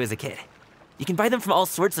since I was a kid. You can buy them from all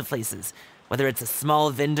sorts of places, whether it's a small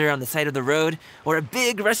vendor on the side of the road or a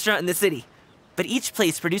big restaurant in the city. But each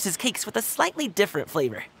place produces cakes with a slightly different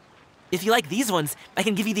flavor. If you like these ones, I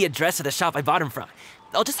can give you the address of the shop I bought them from.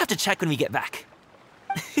 I'll just have to check when we get back.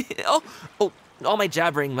 Oh, all my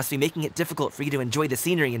jabbering must be making it difficult for you to enjoy the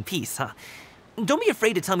scenery in peace, huh? Don't be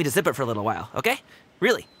afraid to tell me to zip it for a little while, okay?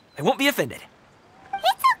 Really, I won't be offended.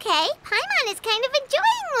 It's okay. Paimon is kind of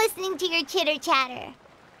enjoying listening to your chitter-chatter.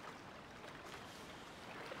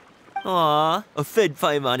 Aw, a fed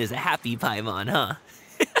Paimon is a happy Paimon, huh?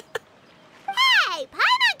 Hey,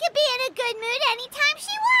 Paimon can be in a good mood anytime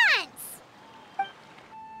she wants.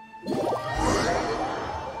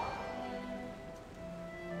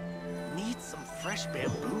 Need some fresh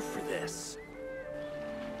bamboo for this.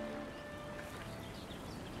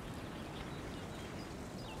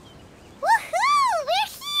 Woohoo! We're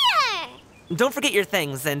here! Don't forget your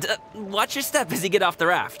things, and watch your step as you get off the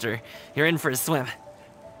raft, or you're in for a swim.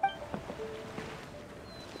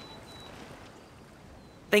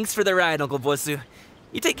 Thanks for the ride, Uncle Bosu.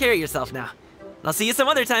 You take care of yourself now. I'll see you some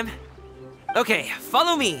other time. Okay,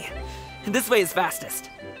 follow me. This way is fastest.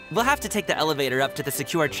 We'll have to take the elevator up to the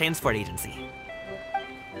secure transport agency.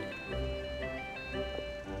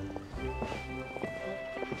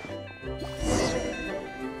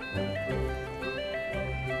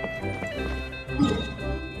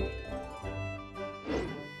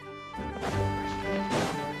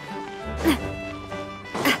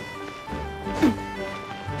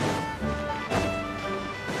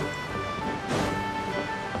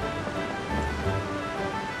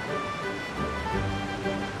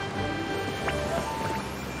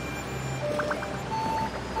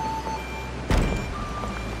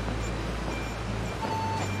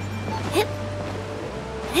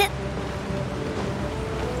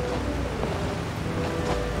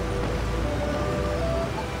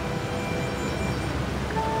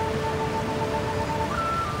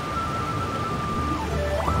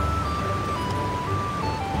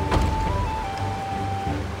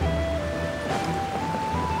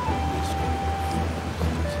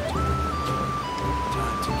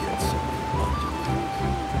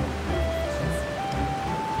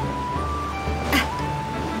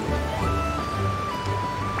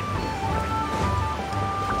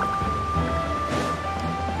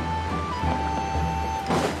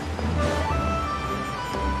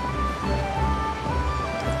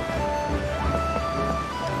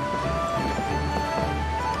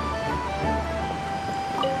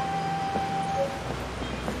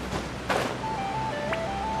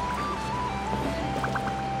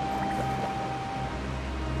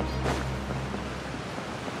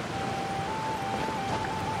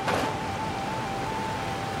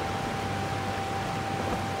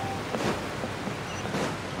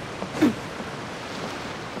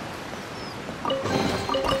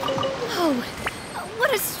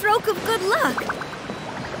 What a stroke of good luck!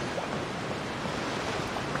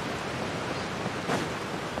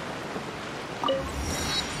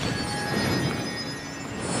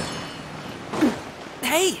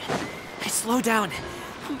 Hey! Slow down.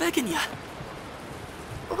 I'm begging you.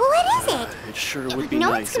 What is it? It sure would be No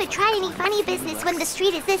nice. one's gonna try any funny business when the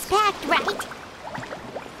street is this packed, right?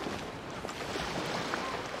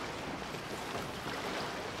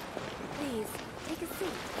 Please, take a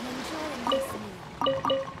seat and enjoy a nice meal.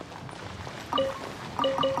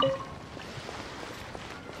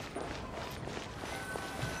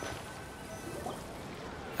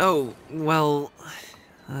 Oh, well...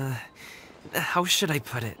 how should I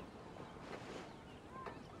put it?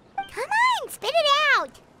 Come on, spit it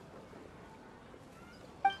out!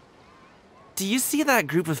 Do you see that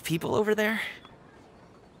group of people over there?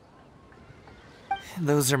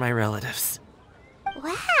 Those are my relatives.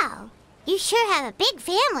 Wow, you sure have a big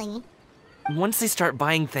family. Once they start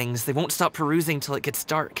buying things, they won't stop perusing till it gets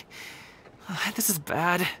dark. This is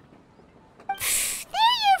bad. They're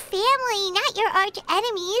your family, not your arch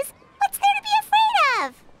enemies. What's there to be afraid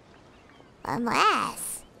of?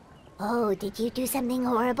 Unless... Oh, did you do something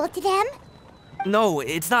horrible to them? No,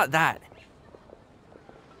 it's not that.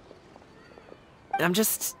 I'm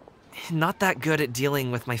just not that good at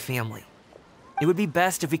dealing with my family. It would be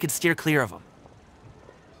best if we could steer clear of them.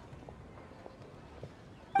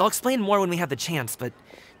 I'll explain more when we have the chance, but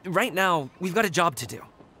right now, we've got a job to do.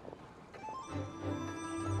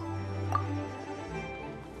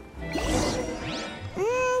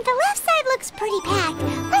 The left side looks pretty packed.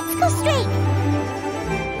 Let's go straight.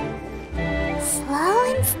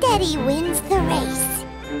 Slow and steady wins the race.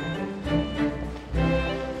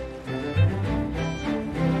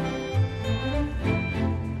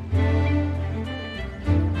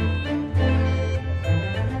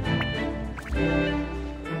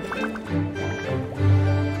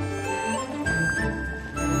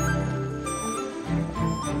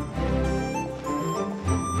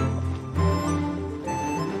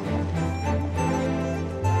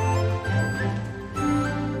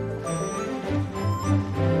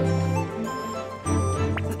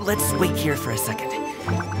 Let's wait here for a second.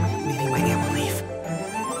 Maybe my aunt will leave.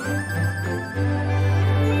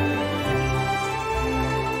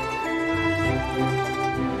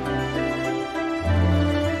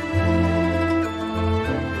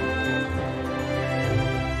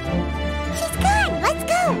 She's gone. Let's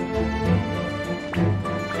go.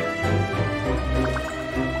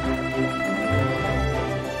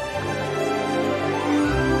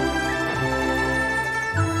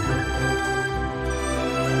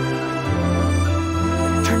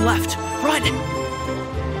 Turn left. Run!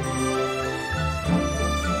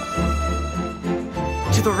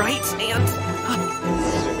 To the right and...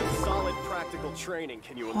 Solid practical training,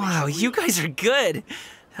 can you Wow, you guys are good.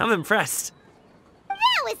 I'm impressed.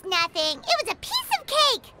 That was nothing. It was a piece of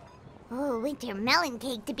cake. Oh, winter melon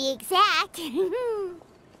cake to be exact.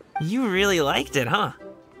 You really liked it, huh?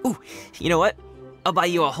 Ooh, you know what? I'll buy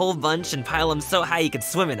you a whole bunch and pile them so high you could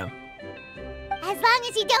swim in them. As long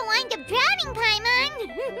as you don't wind up drowning, Paimon.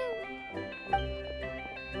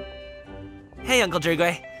 Hey, Uncle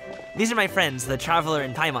Jirgwe. These are my friends, the Traveler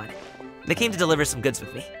and Paimon. They came to deliver some goods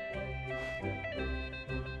with me.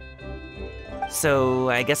 So,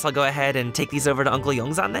 I guess I'll go ahead and take these over to Uncle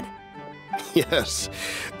Yongzan then? Yes,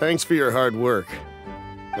 thanks for your hard work.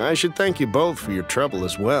 I should thank you both for your trouble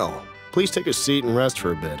as well. Please take a seat and rest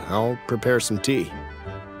for a bit. I'll prepare some tea.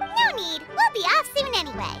 No need. We'll be off soon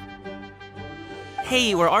anyway.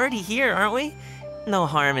 Hey, we're already here, aren't we? No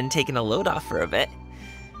harm in taking a load off for a bit.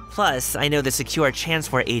 Plus, I know the Secure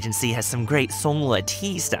Transport Agency has some great Songhua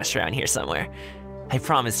tea stashed around here somewhere. I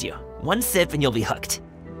promise you, one sip and you'll be hooked.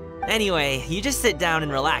 Anyway, you just sit down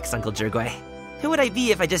and relax, Uncle Jirgwe. Who would I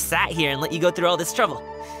be if I just sat here and let you go through all this trouble?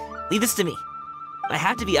 Leave this to me. I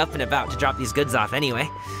have to be up and about to drop these goods off anyway.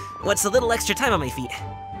 What's a little extra time on my feet?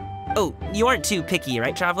 Oh, you aren't too picky,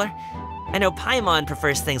 right, Traveler? I know Paimon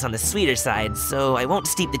prefers things on the sweeter side, so I won't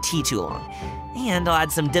steep the tea too long. And I'll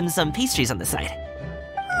add some dim sum pastries on the side.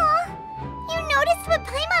 Aw, you noticed what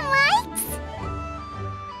Paimon likes?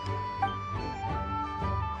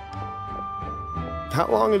 How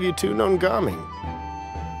long have you two known Gaming?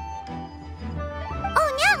 Oh,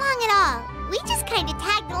 not long at all. We just kind of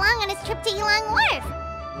tagged along on his trip to Yulong Wharf.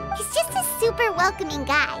 He's just a super welcoming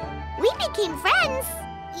guy. We became friends,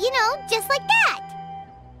 you know, just like that.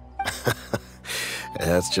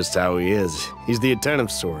 That's just how he is. He's the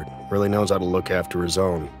attentive sort, really knows how to look after his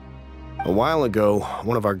own. A while ago,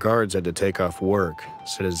 one of our guards had to take off work,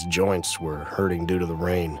 said his joints were hurting due to the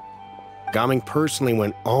rain. Gaming personally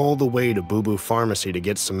went all the way to Boo Boo Pharmacy to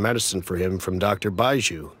get some medicine for him from Dr.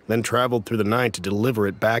 Baiju, then traveled through the night to deliver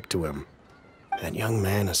it back to him. That young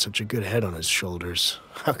man has such a good head on his shoulders.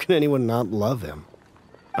 How can anyone not love him?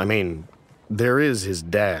 I mean, there is his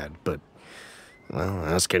dad, but, well,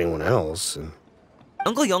 ask anyone else. And...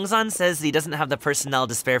 Uncle Yongzan says he doesn't have the personnel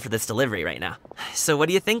to spare for this delivery right now. So what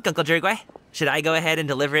do you think, Uncle Jirgwe? Should I go ahead and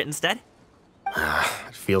deliver it instead?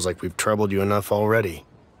 It feels like we've troubled you enough already.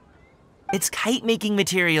 It's kite-making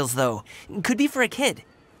materials, though. Could be for a kid.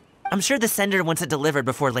 I'm sure the sender wants it delivered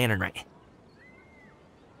before Lantern Rite.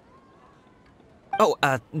 Oh,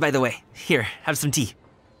 by the way, here, have some tea.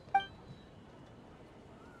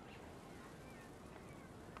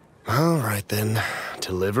 All right then.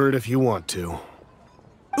 Deliver it if you want to.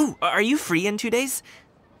 Ooh, are you free in 2 days?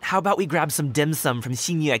 How about we grab some dim sum from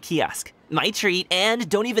Shinya Kiosk? My treat, and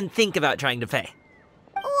don't even think about trying to pay.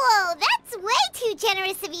 Whoa, that's way too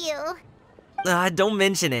generous of you. Don't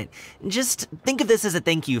mention it. Just think of this as a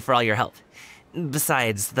thank you for all your help.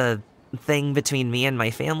 Besides, the thing between me and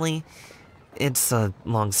my family, it's a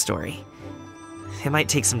long story. It might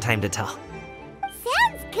take some time to tell.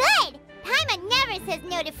 Sounds good! Paimon never says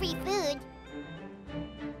no to free food.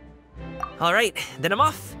 Alright, then I'm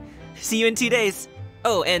off. See you in 2 days.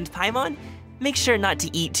 Oh, and Paimon, make sure not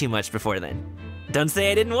to eat too much before then. Don't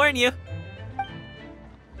say I didn't warn you.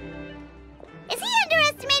 Is he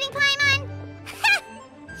underestimating Paimon?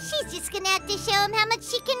 She's just gonna have to show him how much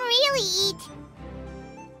she can really eat.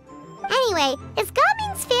 Anyway, is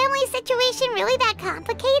Gaming's family situation really that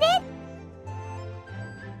complicated?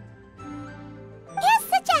 He has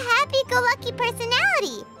such a happy-go-lucky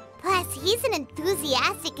personality. Plus, he's an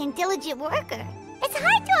enthusiastic and diligent worker. It's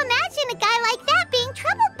hard to imagine a guy like that being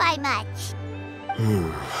troubled by much.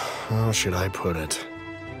 How should I put it?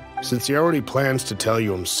 Since he already plans to tell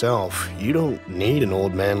you himself, you don't need an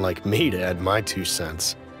old man like me to add my 2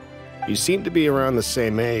 cents. You seem to be around the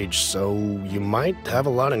same age, so you might have a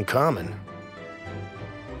lot in common.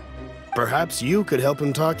 Perhaps you could help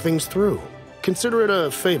him talk things through. Consider it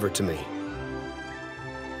a favor to me.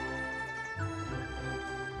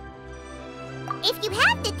 If you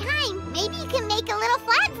have the time, maybe you can make a little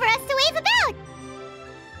flag for us to wave about.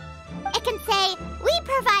 It can say, "We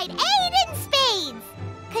provide aid in spades."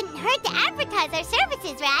 Couldn't hurt to advertise our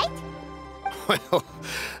services, right? Well,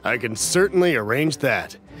 I can certainly arrange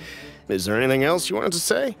that. Is there anything else you wanted to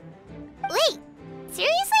say? Wait,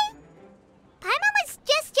 seriously? Paimon was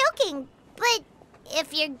just joking, but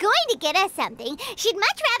if you're going to get us something, she'd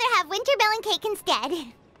much rather have wintermelon cake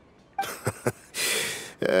instead.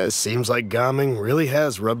 Seems like Gaming really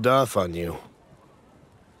has rubbed off on you.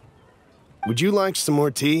 Would you like some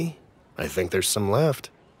more tea? I think there's some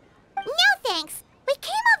left. No thanks. We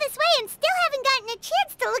came all this way and still haven't gotten a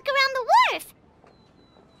chance to look around the wharf.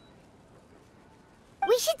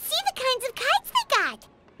 We should see the kinds of kites they got.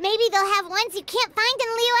 Maybe they'll have ones you can't find in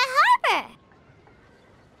Liyue Harbor.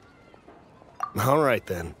 All right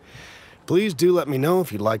then. Please do let me know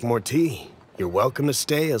if you'd like more tea. You're welcome to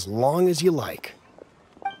stay as long as you like.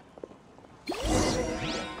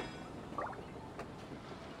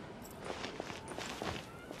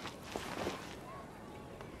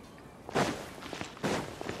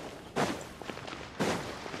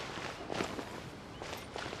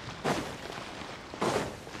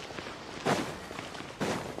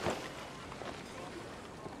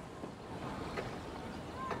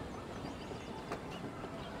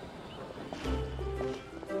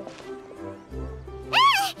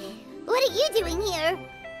 What are you doing here?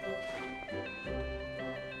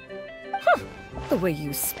 The way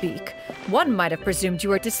you speak, one might have presumed you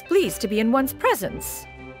were displeased to be in one's presence.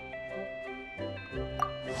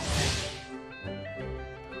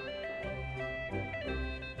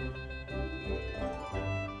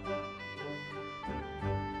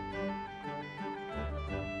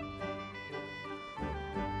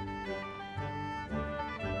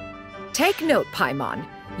 Take note, Paimon.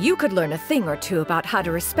 You could learn a thing or two about how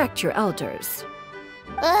to respect your elders.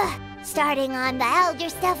 Ugh, starting on the elder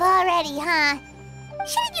stuff already, huh?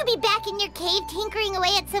 Shouldn't you be back in your cave tinkering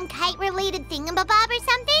away at some kite-related thingamabob or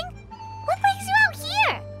something? What brings you out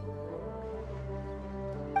here?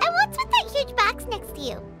 And what's with that huge box next to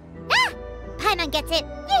you? Ah! Paimon gets it.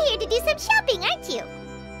 You're here to do some shopping, aren't you?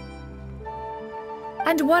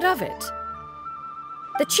 And what of it?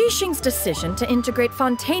 The Qixing's decision to integrate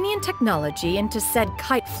Fontanian technology into said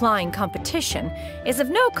kite-flying competition is of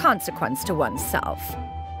no consequence to oneself.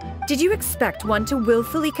 Did you expect one to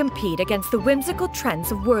willfully compete against the whimsical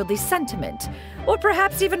trends of worldly sentiment, or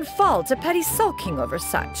perhaps even fall to petty sulking over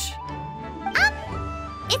such?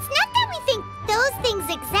 It's not that we think those things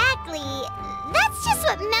exactly. That's just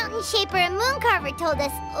what Mountain Shaper and Moon Carver told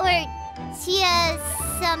us, or Tia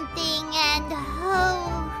something and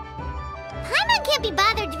Ho. Paimon can't be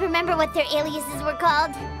bothered to remember what their aliases were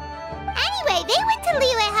called. Anyway, they went to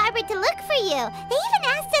Liyue Harbor to look for you. They even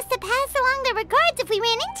asked us to pass along their regards if we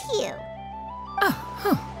ran into you. Oh,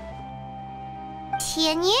 huh.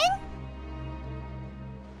 Tianyin?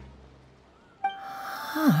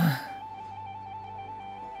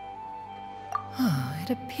 It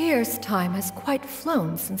appears time has quite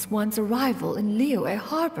flown since one's arrival in Liyue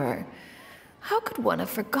Harbor. How could one have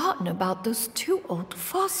forgotten about those 2 old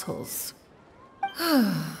fossils?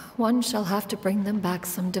 One shall have to bring them back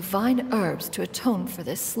some divine herbs to atone for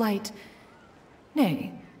this slight.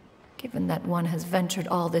 Nay, Given that one has ventured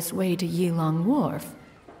all this way to Yilong Wharf,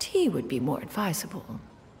 tea would be more advisable.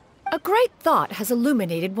 A great thought has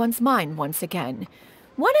illuminated one's mind once again.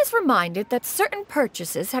 One is reminded that certain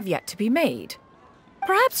purchases have yet to be made.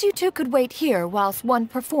 Perhaps you two could wait here whilst one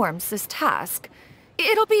performs this task.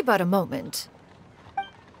 It'll be but a moment.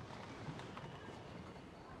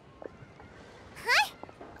 Huh?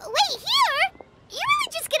 Wait, here? You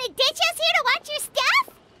really just gonna ditch us here to watch your stuff?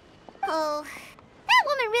 Oh, that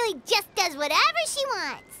woman really just does whatever she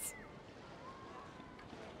wants.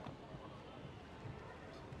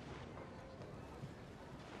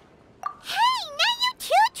 Hey, not you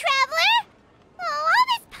too, Traveler! Oh, all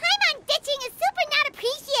this Paimon ditching is super not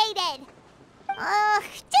appreciated.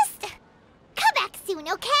 Just come back soon,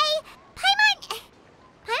 okay? Paimon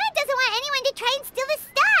doesn't want anyone to try and steal his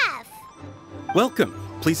stuff. Welcome.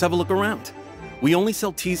 Please have a look around. We only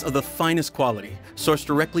sell teas of the finest quality, sourced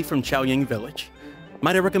directly from Chaoying Village.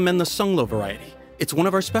 Might I recommend the Sunglo variety? It's one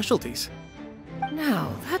of our specialties.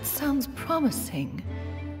 Now, that sounds promising.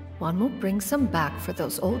 One will bring some back for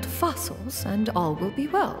those old fossils, and all will be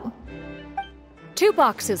well. 2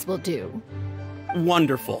 boxes will do.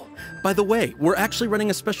 Wonderful. By the way, we're actually running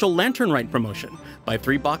a special Lantern Rite promotion. Buy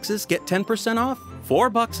 3 boxes, get 10% off. 4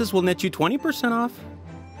 boxes will net you 20% off.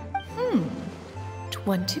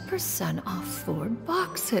 20% off 4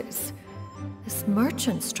 boxes. This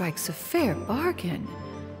merchant strikes a fair bargain.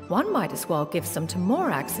 One might as well give some to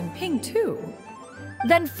Morax and Ping, too.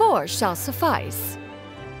 Then 4 shall suffice.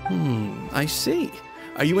 I see.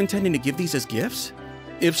 Are you intending to give these as gifts?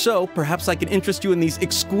 If so, perhaps I can interest you in these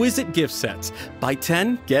exquisite gift sets. Buy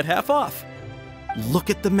 10, get half off. Look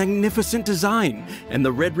at the magnificent design, and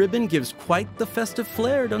the red ribbon gives quite the festive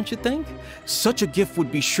flair, don't you think? Such a gift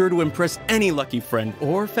would be sure to impress any lucky friend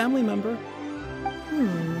or family member.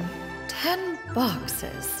 10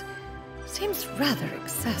 boxes. Seems rather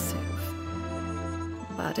excessive.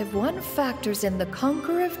 But if one factors in the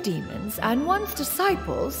conqueror of demons and one's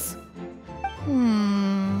disciples...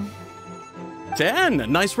 10! A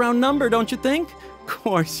nice round number, don't you think? Of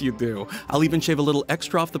course you do. I'll even shave a little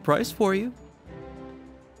extra off the price for you.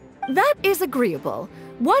 That is agreeable.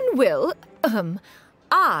 One will,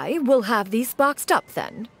 I will have these boxed up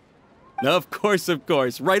then. Of course,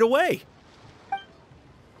 right away.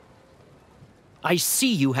 I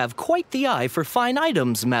see you have quite the eye for fine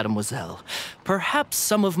items, mademoiselle. Perhaps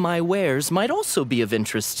some of my wares might also be of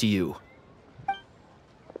interest to you.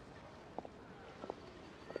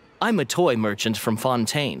 I'm a toy merchant from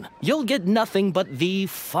Fontaine. You'll get nothing but the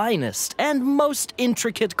finest and most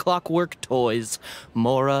intricate clockwork toys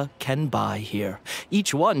Mora can buy here.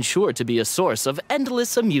 Each one sure to be a source of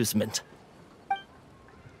endless amusement.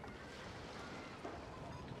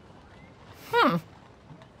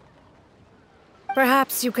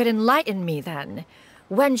 Perhaps you could enlighten me then.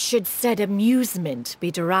 When should said amusement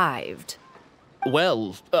be derived?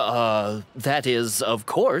 Well, that is, of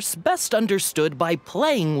course, best understood by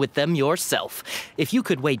playing with them yourself. If you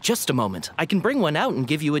could wait just a moment, I can bring one out and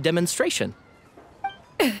give you a demonstration.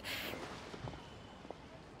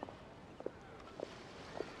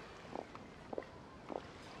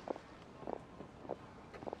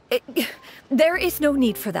 There is no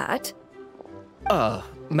need for that.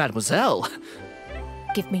 Mademoiselle.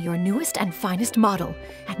 Give me your newest and finest model,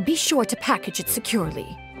 and be sure to package it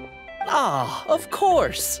securely. Ah, of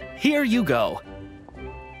course. Here you go.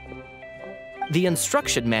 The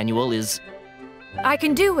instruction manual is... I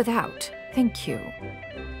can do without, thank you.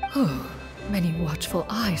 Many watchful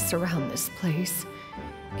eyes surround this place.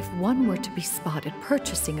 If one were to be spotted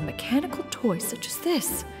purchasing a mechanical toy such as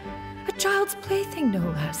this, a child's plaything no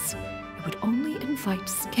less, it would only invite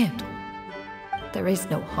scandal. There is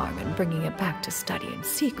no harm in bringing it back to study in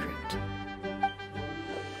secret.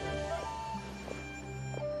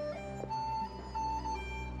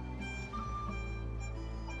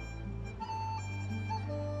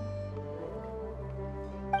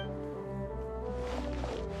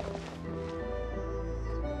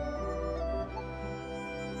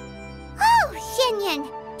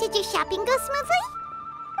 Did your shopping go smoothly?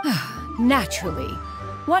 Naturally.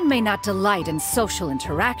 One may not delight in social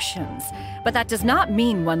interactions, but that does not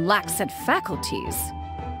mean one lacks said faculties.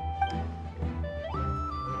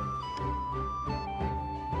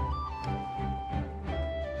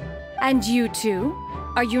 And you two?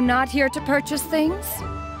 Are you not here to purchase things?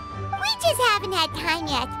 We just haven't had time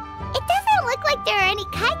yet. It doesn't look like there are any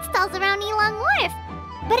kite stalls around Yilong Wharf,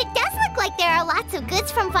 but it does look like there are lots of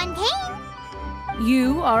goods from Fontaine.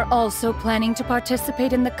 You are also planning to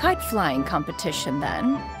participate in the kite flying competition,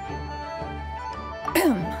 then?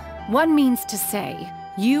 One means to say,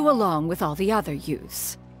 you along with all the other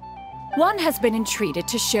youths. One has been entreated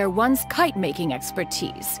to share one's kite-making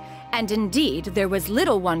expertise, and indeed, there was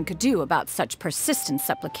little one could do about such persistent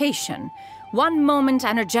supplication. One moment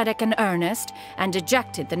energetic and earnest, and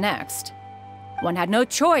dejected the next. One had no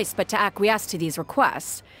choice but to acquiesce to these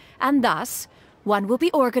requests, and thus, one will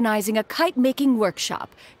be organizing a kite-making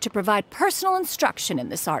workshop to provide personal instruction in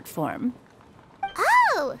this art form.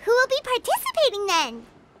 Oh, who will be participating then?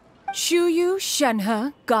 Shuyu,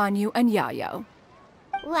 Shenhe, Ganyu, and Yayo.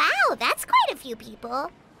 Wow, that's quite a few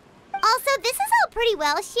people. Also, this is all pretty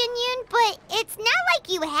well, Xinyun, but it's not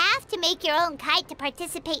like you have to make your own kite to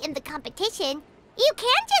participate in the competition. You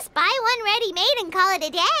can just buy one ready-made and call it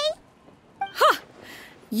a day. Ha!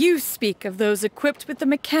 You speak of those equipped with the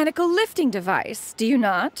mechanical lifting device, do you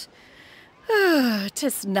not?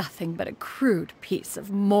 'Tis nothing but a crude piece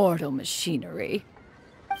of mortal machinery.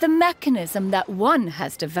 The mechanism that one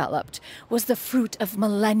has developed was the fruit of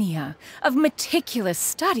millennia of meticulous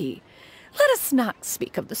study. Let us not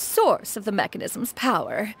speak of the source of the mechanism's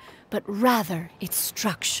power, but rather its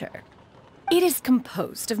structure. It is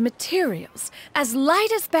composed of materials as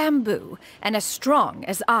light as bamboo and as strong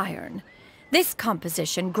as iron. This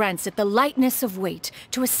composition grants it the lightness of weight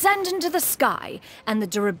to ascend into the sky and the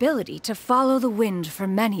durability to follow the wind for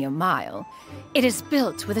many a mile. It is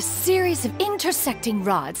built with a series of intersecting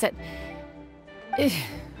rods that...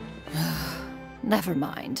 Never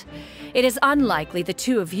mind. It is unlikely the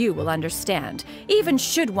two of you will understand, even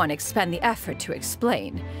should one expend the effort to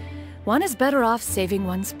explain. One is better off saving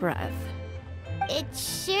one's breath. It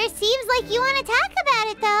sure seems like you want to talk about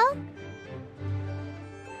it, though.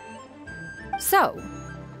 So,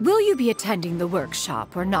 will you be attending the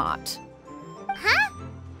workshop or not? Huh?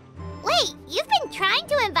 Wait, you've been trying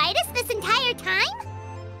to invite us this entire time?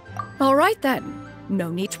 All right then. No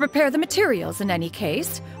need to prepare the materials in any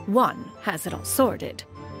case. One has it all sorted.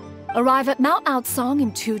 Arrive at Mount Outsong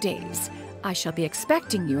in 2 days. I shall be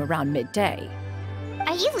expecting you around midday.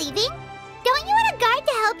 Are you leaving? Don't you want a guard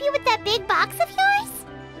to help you with that big box of yours?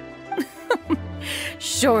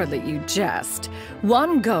 Surely you jest.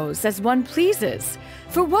 One goes as one pleases.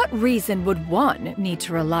 For what reason would one need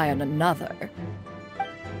to rely on another?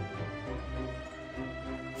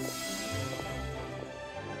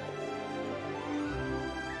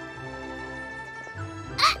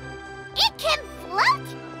 It can float?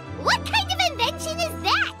 What kind of invention is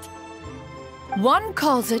that? One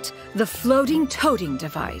calls it the floating toting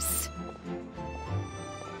device.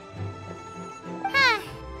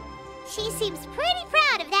 She seems pretty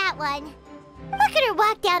proud of that one. Look at her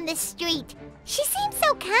walk down the street. She seems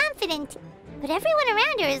so confident, but everyone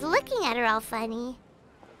around her is looking at her all funny.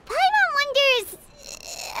 Paimon wonders...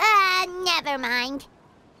 never mind.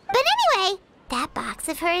 But anyway, that box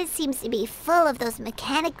of hers seems to be full of those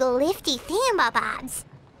mechanical lifty thingamabobs.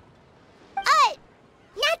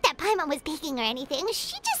 Not that Paimon was peeking or anything.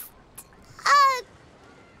 She just,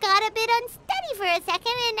 got a bit unsteady for a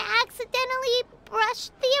second and accidentally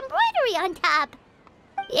brushed the embroidery on top.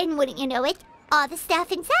 And wouldn't you know it, all the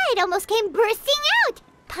stuff inside almost came bursting out.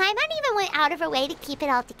 Paimon even went out of her way to keep it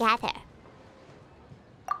all together.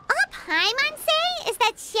 All Paimon say is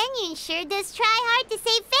that Xinyun sure does try hard to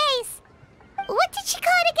save face. What did she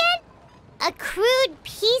call it again? A crude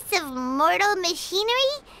piece of mortal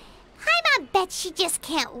machinery? Paimon bet she just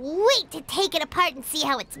can't wait to take it apart and see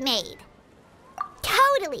how it's made.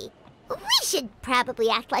 Totally. We should probably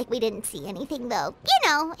act like we didn't see anything, though. You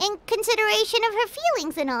know, in consideration of her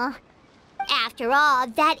feelings and all. After all,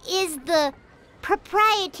 that is the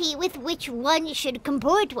propriety with which one should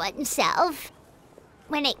comport oneself.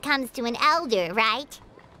 When it comes to an elder, right?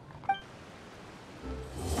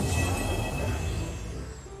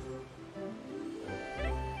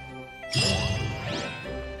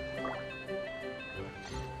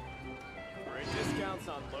 Great discounts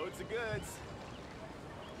on loads of goods.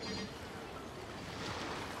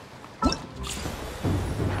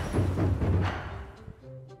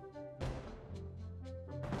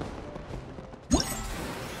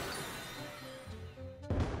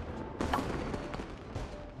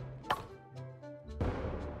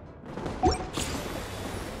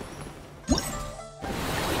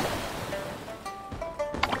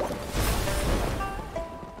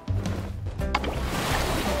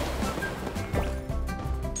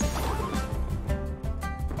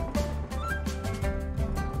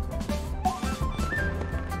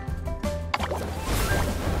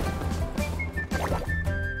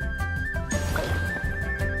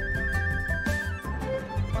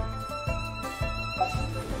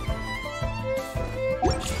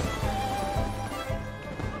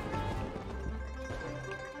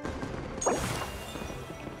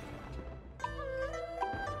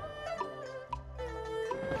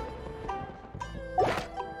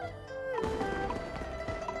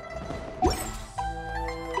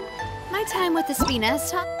 time with the Spina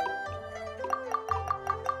taught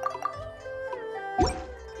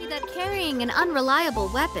me that carrying an unreliable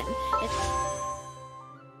weapon is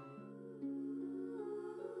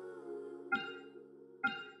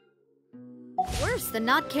worse than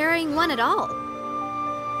not carrying one at all.